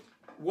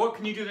 what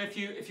can you do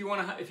if you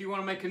want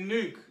to make a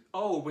nuke?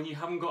 Oh, when you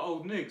haven't got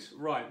old nukes,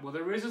 right? Well,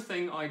 there is a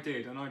thing I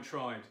did and I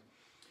tried.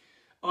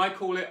 I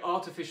call it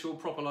artificial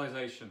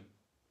propolisation,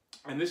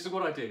 and this is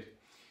what I did.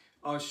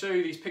 I'll show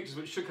you these pictures,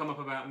 which should come up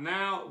about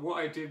now. What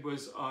I did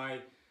was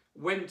I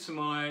went to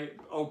my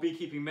old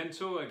beekeeping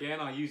mentor. Again,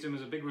 I used him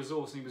as a big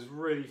resource, and he was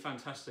really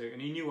fantastic,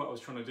 and he knew what I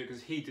was trying to do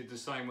because he did the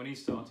same when he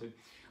started.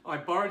 I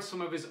borrowed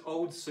some of his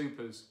old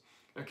supers,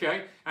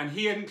 okay, and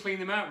he hadn't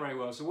cleaned them out very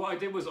well. So what I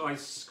did was I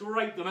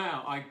scraped them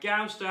out. I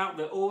gouged out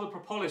all the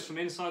propolis from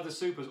inside the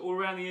supers, all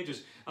around the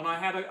edges, and I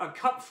had a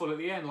cup full at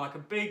the end, like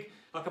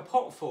a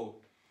pot full.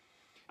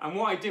 And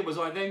what I did was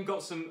I then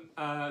got some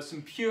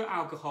pure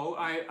alcohol.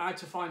 I had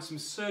to find some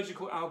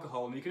surgical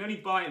alcohol, and you can only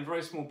buy it in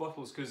very small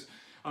bottles because,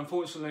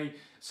 unfortunately,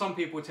 some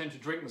people tend to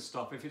drink the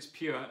stuff if it's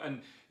pure.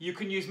 And you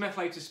can use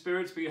methylated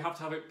spirits, but you have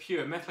to have it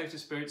pure. Methylated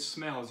spirits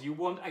smells. You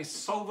want a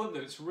solvent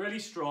that's really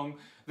strong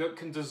that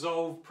can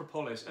dissolve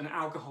propolis, and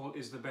alcohol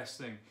is the best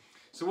thing.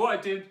 So what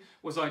I did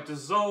was I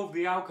dissolved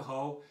the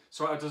alcohol,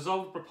 so I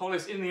dissolved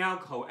propolis in the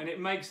alcohol, and it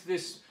makes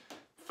this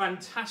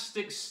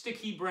fantastic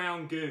sticky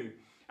brown goo.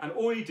 And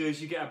all you do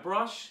is you get a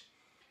brush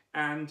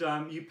and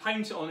you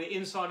paint it on the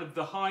inside of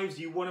the hives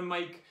you want to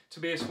make to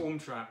be a swarm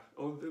trap,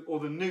 or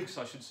the nukes,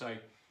 I should say.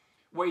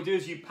 What you do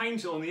is you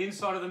paint it on the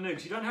inside of the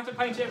nukes. You don't have to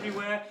paint it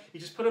everywhere. You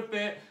just put a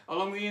bit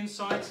along the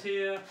insides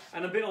here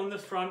and a bit on the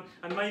front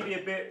and maybe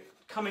a bit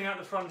coming out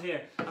the front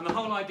here. And the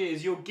whole idea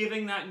is you're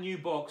giving that new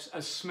box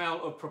a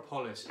smell of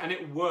propolis, and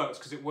it works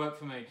because it worked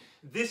for me.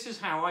 This is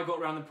how I got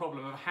around the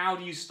problem of how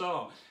do you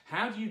start?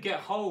 How do you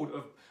get hold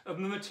of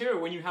the material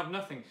when you have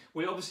nothing?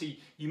 Well, obviously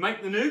you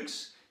make the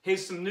nukes.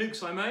 Here's some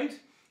nukes I made.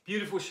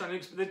 Beautiful shiny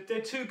nukes, but they're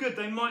too good.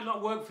 They might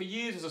not work for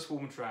years as a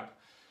swarm trap.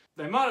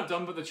 They might have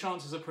done, but the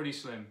chances are pretty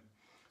slim.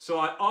 So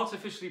I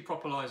artificially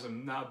propolize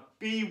them. Now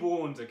be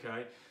warned,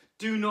 okay?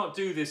 Do not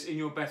do this in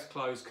your best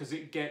clothes because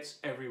it gets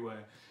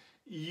everywhere.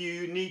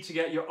 You need to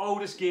get your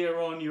oldest gear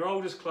on, your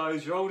oldest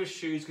clothes, your oldest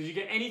shoes, because you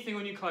get anything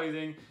on your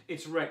clothing,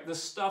 it's wrecked. The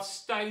stuff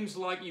stains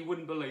like you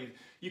wouldn't believe.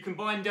 You can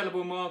buy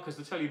indelible markers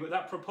to tell you, but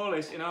that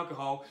propolis in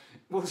alcohol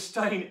will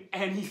stain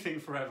anything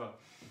forever.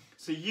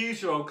 So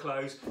use your old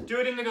clothes, do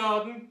it in the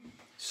garden,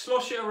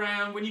 slosh it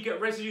around. When you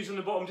get residues on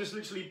the bottom, just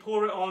literally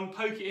pour it on,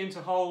 poke it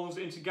into holes,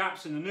 into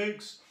gaps in the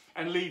nukes,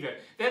 and leave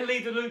it. Then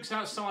leave the nukes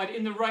outside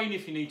in the rain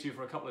if you need to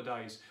for a couple of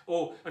days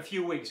or a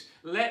few weeks.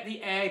 Let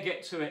the air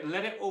get to it,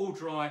 let it all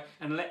dry,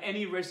 and let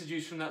any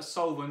residues from that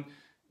solvent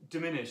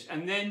diminish.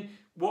 And then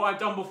what I've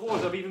done before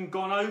is I've even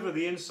gone over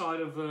the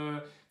inside of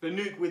the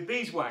nuke with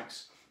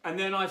beeswax, and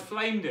then I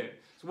flamed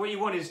it. So what you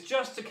want is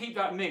just to keep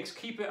that mix,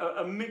 keep it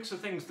a mix of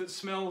things that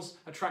smells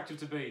attractive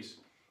to bees.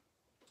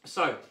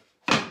 So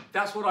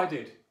that's what I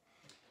did.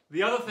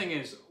 The other thing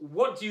is,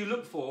 what do you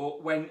look for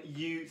when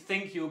you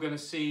think you're going to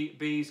see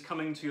bees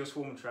coming to your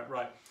swarm trap?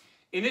 Right.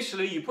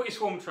 Initially, you put your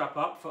swarm trap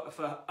up.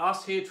 For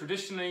us here,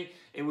 traditionally,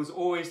 it was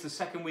always the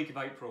second week of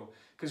April.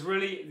 Because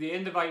really, the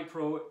end of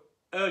April,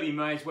 early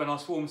May is when our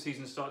swarm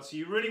season starts. So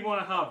you really want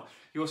to have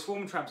your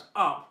swarm traps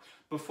up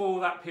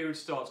before that period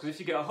starts. Because if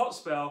you get a hot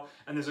spell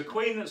and there's a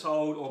queen that's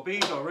old or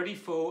bees are already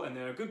full and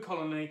they're a good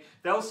colony,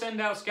 they'll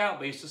send out scout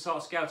bees to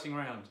start scouting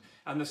around.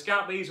 And the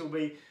scout bees will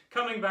be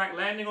coming back,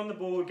 landing on the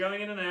board,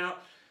 going in and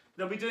out.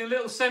 They'll be doing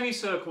little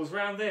semicircles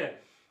around there.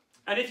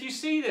 And if you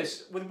see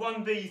this with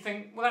one bee, you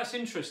think, well, that's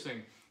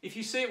interesting. If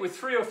you see it with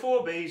 3 or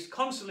 4 bees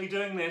constantly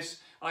doing this,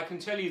 I can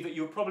tell you that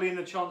you're probably in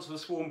the chance of a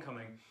swarm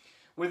coming.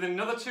 Within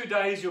another 2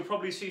 days, you'll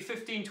probably see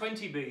 15,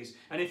 20 bees.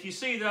 And if you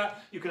see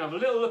that, you can have a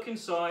little look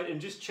inside and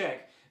just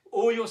check.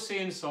 All you'll see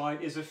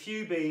inside is a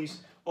few bees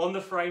on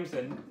the frames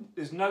then.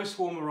 There's no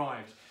swarm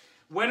arrived.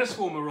 When a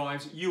swarm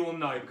arrives, you will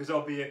know, because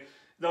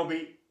they'll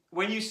be,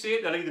 when you see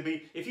it, they'll either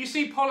be, if you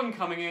see pollen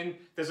coming in,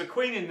 there's a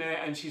queen in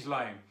there and she's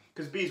laying.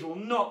 Because bees will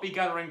not be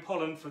gathering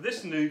pollen for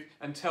this nuke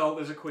until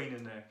there's a queen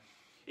in there.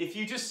 If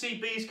you just see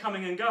bees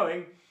coming and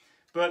going,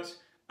 but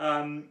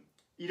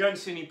you don't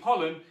see any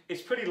pollen,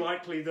 it's pretty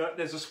likely that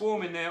there's a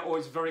swarm in there or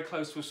it's very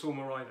close to a swarm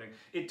arriving.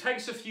 It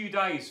takes a few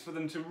days for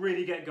them to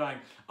really get going.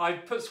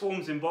 I've put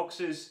swarms in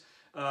boxes,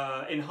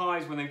 in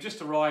hives when they've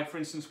just arrived. For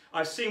instance,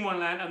 I've seen one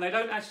land and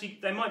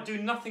they might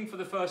do nothing for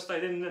the first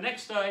day. Then the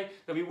next day,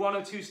 there'll be 1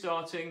 or 2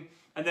 starting,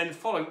 and then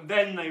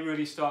then they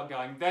really start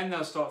going. Then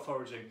they'll start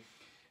foraging.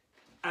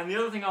 And the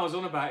other thing I was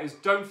on about is,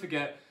 don't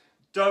forget,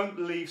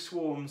 don't leave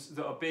swarms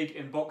that are big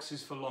in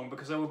boxes for long,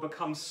 because they will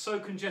become so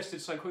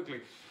congested so quickly.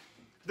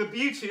 The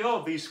beauty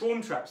of these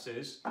swarm traps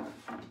is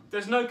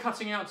there's no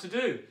cutting out to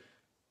do.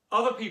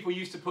 Other people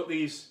used to put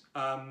these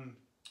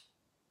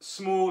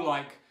small,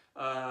 like,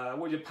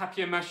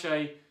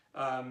 papier-mâché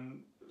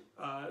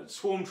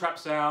swarm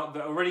traps out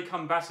that already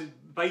come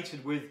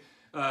baited with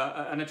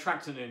an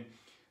attractant in.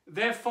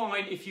 They're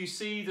fine if you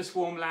see the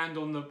swarm land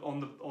on the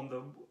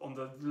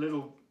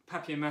little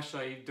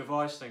papier-mâché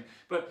device thing.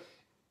 But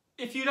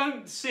if you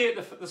don't see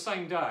it the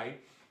same day,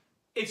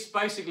 it's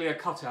basically a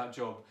cutout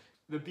job.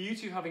 The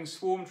beauty of having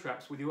swarm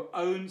traps with your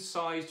own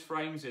sized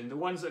frames in, the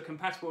ones that are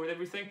compatible with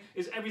everything,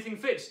 is everything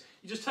fits.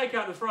 You just take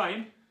out the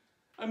frame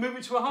and move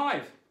it to a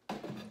hive.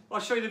 I'll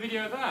show you the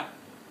video of that.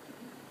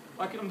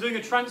 I'm doing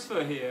a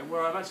transfer here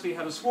where I've actually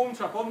had a swarm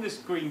trap on this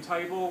green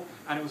table,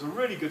 and it was a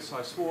really good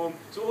sized swarm.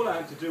 So all I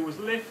had to do was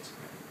lift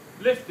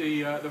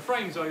the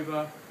frames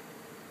over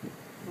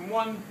from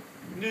one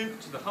nuke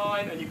to the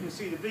hive, and you can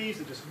see the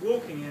bees are just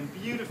walking in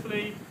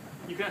beautifully.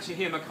 You can actually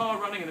hear my car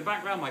running in the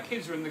background. My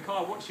kids are in the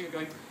car watching it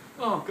going,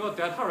 oh God,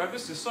 Dad, hurry up,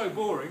 this is so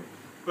boring.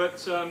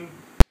 But,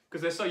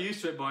 because they're so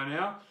used to it by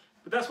now.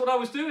 But that's what I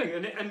was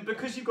doing, and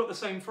because you've got the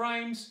same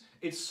frames,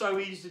 it's so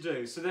easy to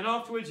do. So then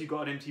afterwards, you've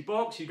got an empty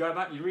box, you go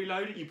back, you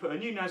reload it, you put a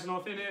new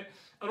Nazinov in it,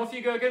 and off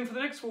you go again for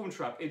the next swarm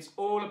trap. It's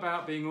all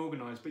about being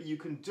organised, but you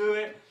can do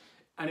it,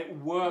 and it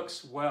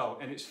works well.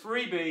 And it's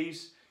free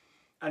bees,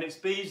 and it's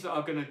bees that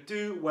are going to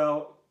do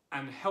well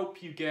and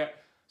help you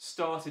get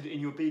started in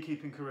your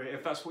beekeeping career,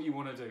 if that's what you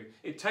want to do.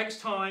 It takes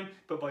time,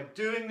 but by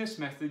doing this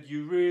method,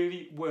 you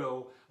really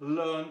will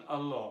learn a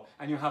lot,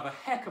 and you'll have a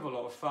heck of a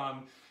lot of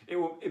fun.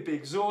 It'll be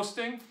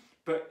exhausting,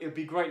 but it'll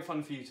be great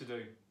fun for you to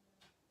do.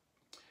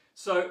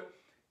 So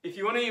if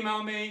you want to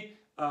email me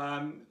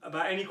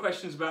about any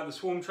questions about the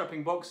swarm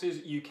trapping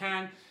boxes, you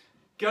can.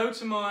 Go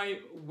to my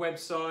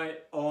website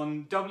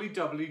on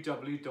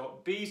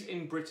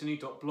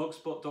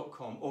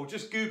www.beesinbrittany.blogspot.com, or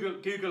just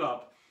Google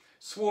up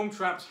swarm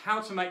traps,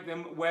 how to make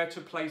them, where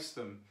to place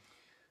them.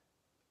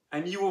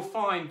 And you will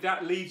find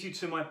that leads you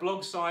to my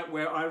blog site,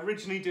 where I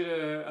originally did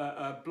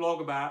a blog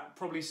about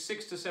probably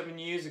 6 to 7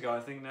 years ago, I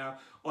think now,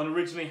 on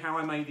originally how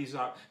I made these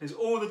up. There's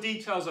all the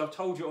details I've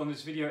told you on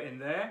this video in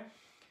there.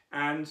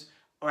 And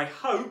I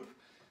hope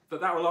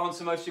that will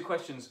answer most of your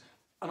questions.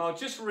 And I'll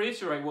just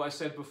reiterate what I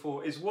said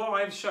before, is what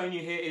I've shown you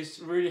here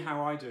is really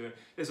how I do it.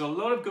 There's a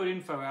lot of good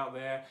info out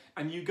there,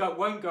 and you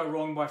won't go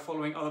wrong by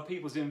following other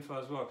people's info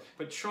as well.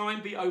 But try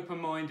and be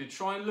open-minded.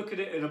 Try and look at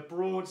it in a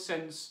broad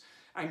sense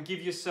and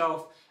give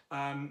yourself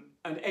an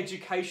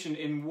education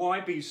in why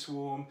bees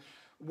swarm,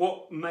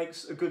 what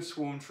makes a good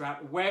swarm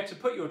trap, where to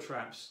put your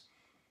traps.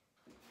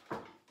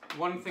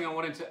 One thing I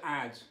wanted to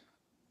add,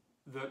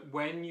 that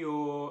when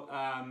you've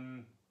got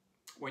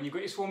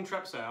your swarm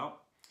traps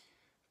out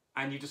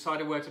and you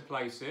decided where to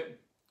place it,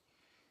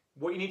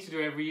 what you need to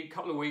do every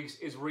couple of weeks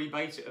is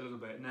rebait it a little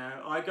bit.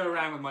 Now, I go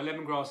around with my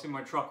lemongrass in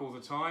my truck all the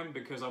time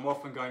because I'm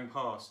often going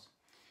past.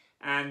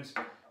 And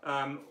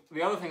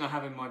the other thing I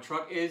have in my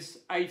truck is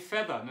a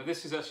feather. Now,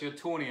 this is actually a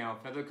tawny owl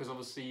feather, because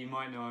obviously you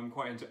might know I'm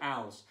quite into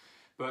owls.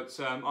 But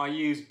I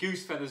use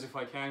goose feathers if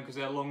I can, because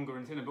they're longer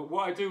and thinner. But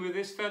what I do with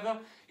this feather,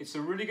 it's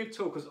a really good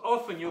tool, because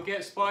often you'll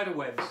get spider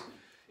webs.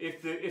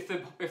 If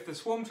the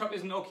swarm trap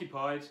isn't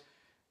occupied,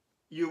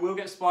 you will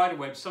get spider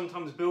webs,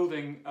 sometimes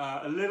building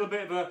a little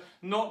bit of a,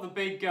 not the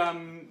big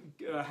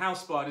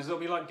house spiders, they'll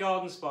be like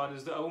garden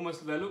spiders that are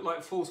almost, they look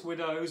like false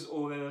widows,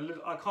 or they're a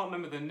little, I can't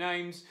remember their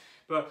names,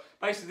 but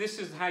basically this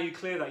is how you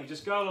clear that. You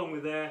just go along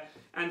with there.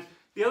 And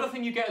the other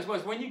thing you get as well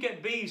is when you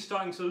get bees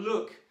starting to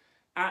look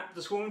at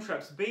the swarm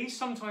traps, bees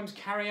sometimes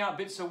carry out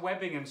bits of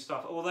webbing and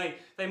stuff, or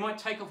they might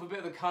take off a bit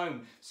of the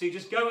comb. So you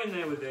just go in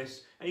there with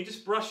this and you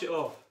just brush it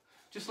off,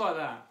 just like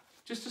that,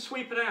 just to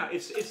sweep it out.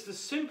 It's the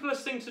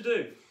simplest thing to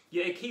do.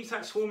 Yeah, it keeps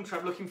that swarm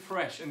trap looking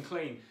fresh and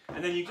clean.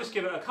 And then you just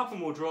give it a couple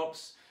more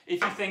drops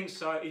if you think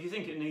so, if you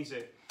think it needs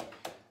it.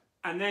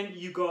 And then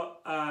you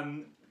got,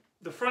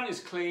 the front is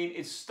clean,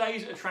 it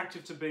stays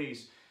attractive to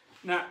bees.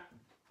 Now,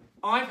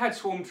 I've had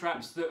swarm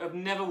traps that have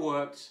never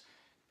worked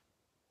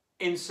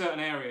in certain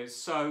areas,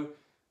 so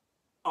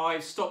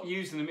I've stopped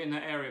using them in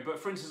that area. But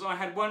for instance, I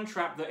had one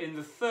trap that in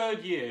the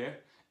 3rd year,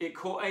 it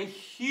caught a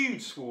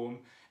huge swarm,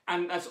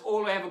 and that's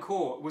all I ever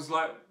caught, was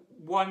like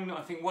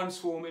I think one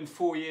swarm in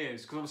 4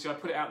 years, because obviously I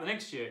put it out the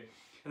next year.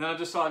 And then I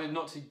decided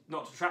not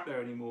to trap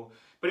there anymore.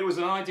 But it was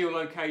an ideal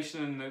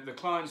location, and the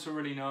clients were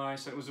really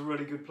nice, and it was a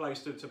really good place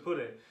to put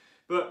it.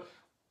 But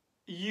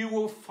you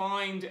will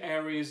find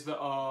areas that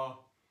are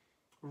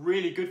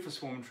really good for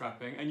swarm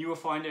trapping, and you will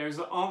find areas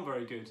that aren't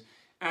very good.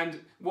 And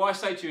what I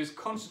say to you is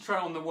concentrate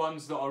on the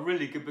ones that are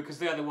really good, because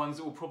they're the ones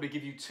that will probably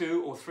give you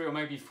 2 or 3 or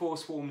maybe 4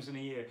 swarms in a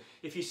year.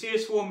 If you see a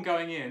swarm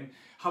going in,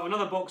 have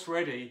another box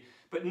ready,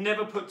 but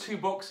never put 2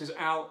 boxes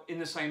out in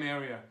the same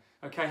area.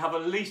 Okay, have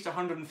at least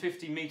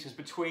 150 meters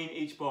between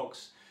each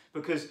box,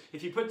 because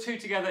if you put 2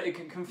 together, it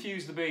can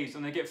confuse the bees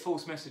and they get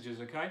false messages,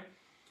 okay?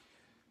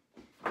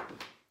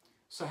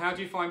 So how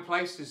do you find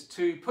places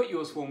to put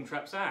your swarm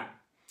traps at?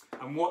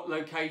 And what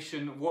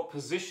location, what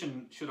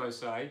position, should I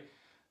say,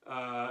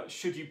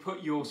 should you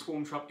put your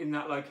swarm trap in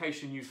that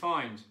location you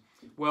find?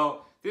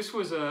 Well, this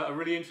was a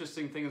really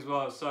interesting thing as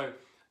well. So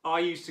I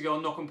used to go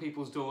and knock on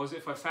people's doors.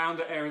 If I found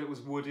an area that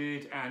was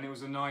wooded and it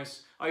was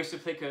I used to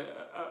pick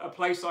a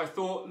place I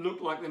thought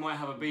looked like they might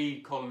have a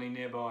bee colony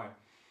nearby,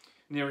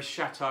 near a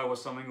chateau or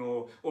something,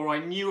 or I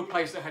knew a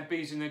place that had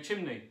bees in their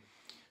chimney.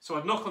 So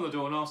I'd knock on the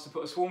door and ask to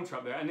put a swarm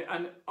trap there,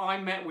 and I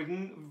met with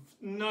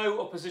no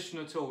opposition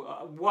at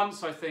all.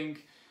 Once I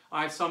think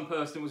I had some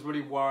person that was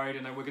really worried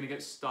and they were going to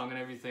get stung and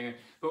everything,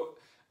 but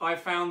I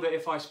found that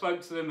if I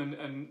spoke to them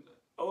and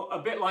a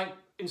bit like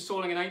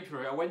installing an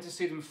apiary, I went to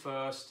see them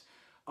first.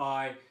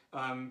 I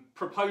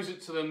proposed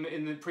it to them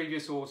in the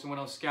previous autumn when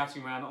I was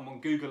scouting around. I'm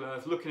on Google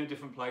Earth looking at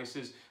different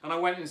places, and I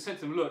went and said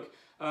to them, look,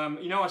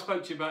 you know, I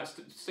spoke to you about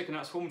sticking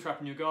that swarm trap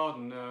in your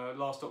garden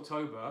last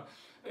October.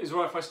 Is it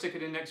right if I stick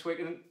it in next week?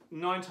 And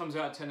 9 times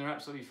out of 10 they're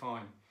absolutely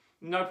fine,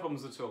 no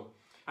problems at all.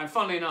 And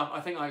funnily enough, I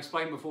think I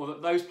explained before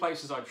that those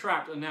places I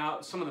trapped are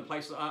now some of the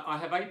places I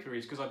have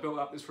apiaries, because I built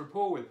up this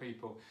rapport with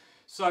people.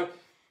 So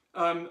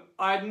I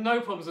had no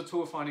problems at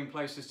all finding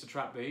places to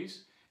trap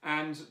bees,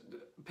 and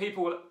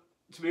people,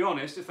 to be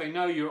honest, if they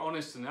know you're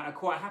honest in that, are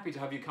quite happy to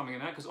have you coming in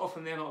that, because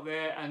often they're not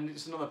there and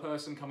it's another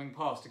person coming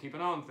past to keep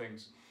an eye on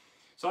things.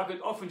 So I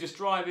could often just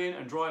drive in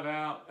and drive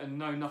out and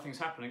know nothing's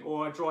happening,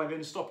 or I drive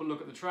in, stop and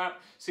look at the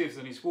trap, see if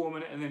there's any swarm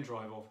in it, and then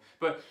drive off.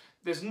 But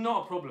there's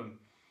not a problem.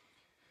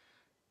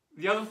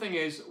 The other thing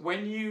is,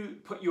 when you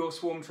put your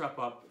swarm trap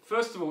up,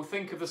 first of all,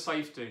 think of the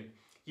safety.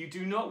 You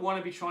do not want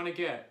to be trying to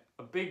get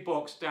a big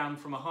box down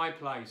from a high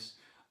place.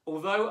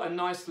 Although a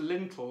nice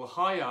lintel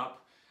high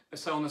up,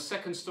 so on the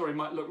 2nd story,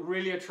 might look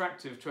really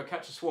attractive to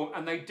catch a swarm,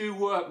 and they do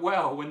work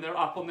well when they're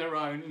up on their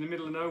own in the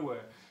middle of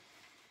nowhere.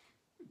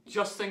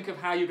 Just think of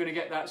how you're going to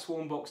get that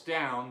swarm box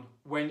down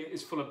when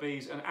it's full of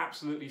bees and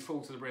absolutely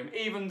full to the brim.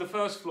 Even the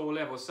 1st floor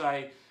level,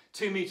 say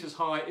 2 meters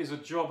high, is a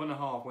job and a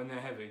half when they're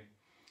heavy.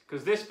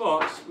 Because this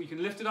box, you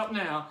can lift it up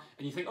now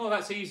and you think, oh,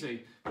 that's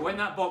easy. But when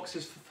that box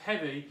is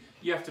heavy,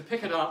 you have to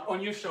pick it up on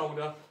your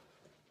shoulder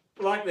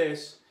like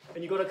this,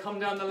 and you've got to come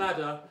down the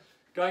ladder,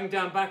 going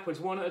down backwards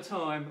one at a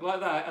time, like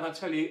that. And I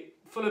tell you,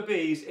 full of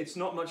bees, it's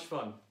not much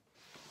fun.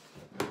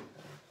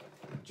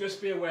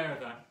 Just be aware of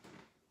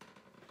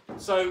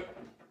that. So,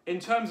 in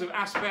terms of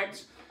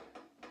aspect,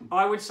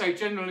 I would say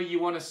generally you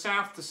want a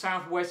south to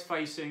southwest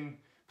facing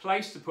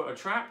place to put a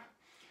trap.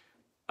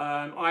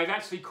 I've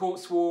actually caught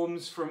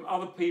swarms from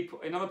other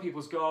people in other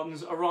people's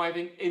gardens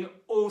arriving in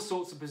all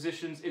sorts of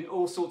positions in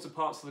all sorts of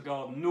parts of the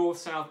garden, north,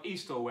 south,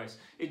 east or west.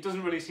 It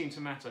doesn't really seem to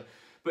matter.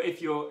 But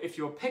if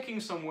you're picking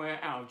somewhere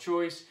out of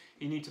choice,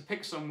 you need to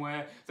pick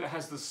somewhere that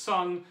has the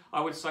sun, I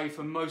would say,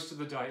 for most of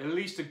the day, at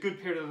least a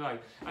good period of the day.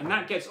 And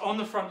that gets on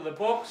the front of the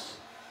box.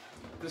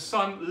 The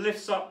sun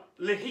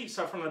heats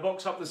up from the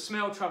box up, the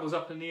smell travels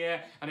up in the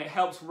air, and it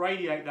helps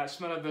radiate that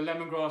smell of the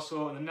lemongrass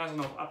oil and the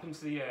nasanov up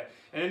into the air.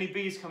 And any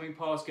bees coming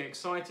past get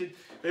excited.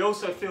 They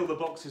also feel the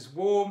box is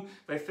warm,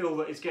 they feel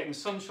that it's getting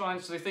sunshine,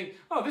 so they think,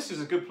 oh, this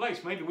is a good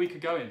place, maybe we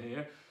could go in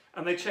here.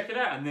 And they check it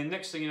out, and then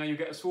next thing you know, you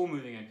get a swarm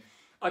moving in.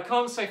 I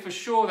can't say for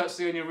sure that's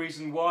the only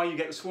reason why you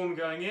get the swarm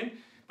going in,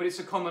 but it's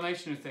a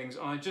combination of things.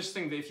 And I just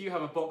think that if you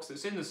have a box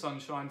that's in the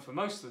sunshine for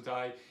most of the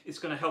day, it's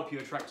going to help you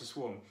attract a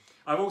swarm.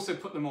 I've also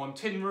put them on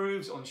tin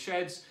roofs, on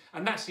sheds,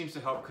 and that seems to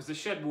help because the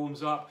shed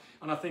warms up,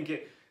 and I think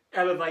it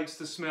elevates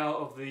the smell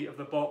of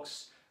the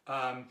box.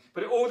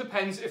 But it all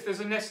depends if there's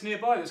a nest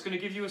nearby that's going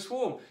to give you a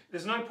swarm.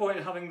 There's no point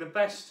in having the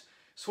best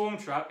swarm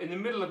trap in the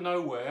middle of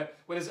nowhere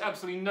where there's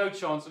absolutely no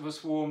chance of a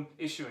swarm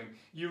issuing.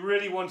 You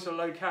really want to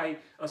locate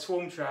a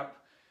swarm trap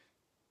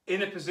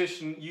in a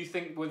position you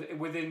think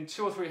within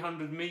 200 or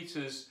 300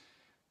 meters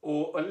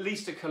or at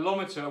least a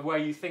kilometre where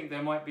you think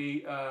there might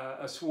be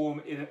a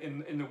swarm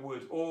in the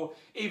wood. Or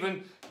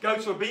even go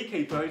to a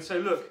beekeeper and say,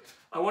 look,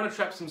 I want to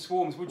trap some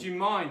swarms. Would you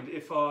mind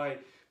if I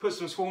put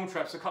some swarm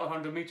traps a couple of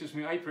 100 metres from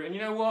your apiary? And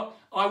you know what?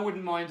 I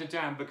wouldn't mind a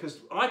damn, because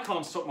I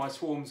can't stop my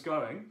swarms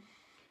going.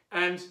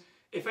 And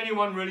if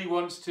anyone really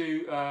wants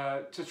to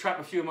trap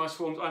a few of my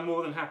swarms, I'm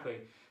more than happy.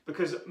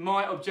 Because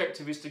my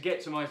objective is to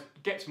get to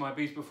my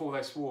bees before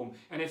they swarm.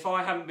 And if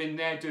I haven't been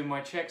there doing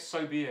my checks,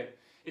 so be it.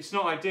 It's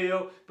not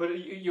ideal, but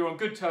you're on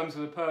good terms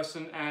with the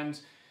person, and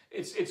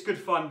it's good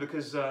fun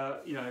because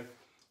you know,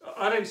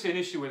 I don't see an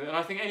issue with it. And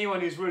I think anyone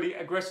who's really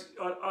aggressive,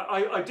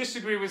 I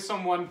disagree with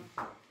someone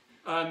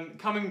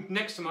coming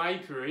next to my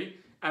apiary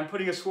and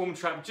putting a swarm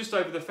trap just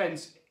over the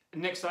fence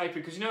next to the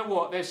apiary, because you know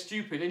what, they're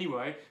stupid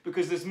anyway,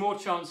 because there's more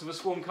chance of a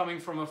swarm coming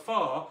from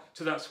afar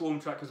to that swarm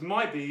trap, because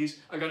my bees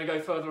are going to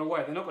go further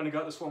away. They're not going to go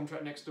at the swarm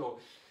trap next door.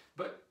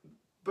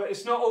 But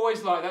it's not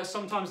always like that.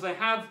 Sometimes they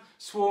have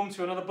swarmed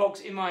to another box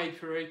in my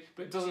apiary,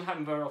 but it doesn't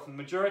happen very often.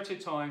 The majority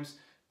of times,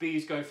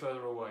 bees go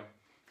further away.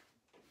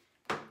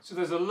 So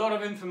there's a lot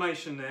of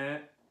information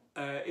there.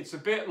 It's a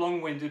bit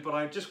long-winded, but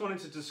I just wanted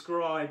to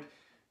describe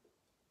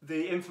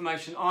the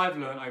information I've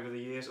learned over the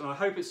years, and I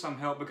hope it's some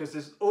help, because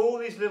there's all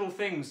these little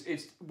things.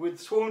 It's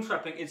with swarm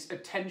trapping, it's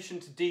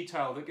attention to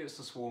detail that gets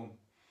the swarm.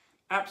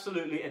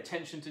 Absolutely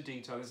attention to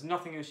detail. There's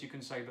nothing else you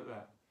can say but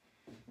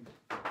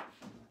that.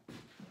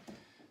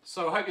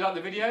 So I hope you liked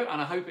the video,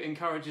 and I hope it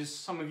encourages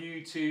some of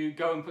you to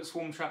go and put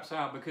swarm traps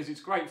out, because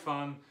it's great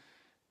fun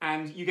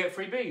and you get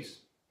free bees.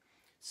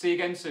 See you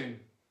again soon.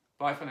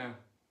 Bye for now.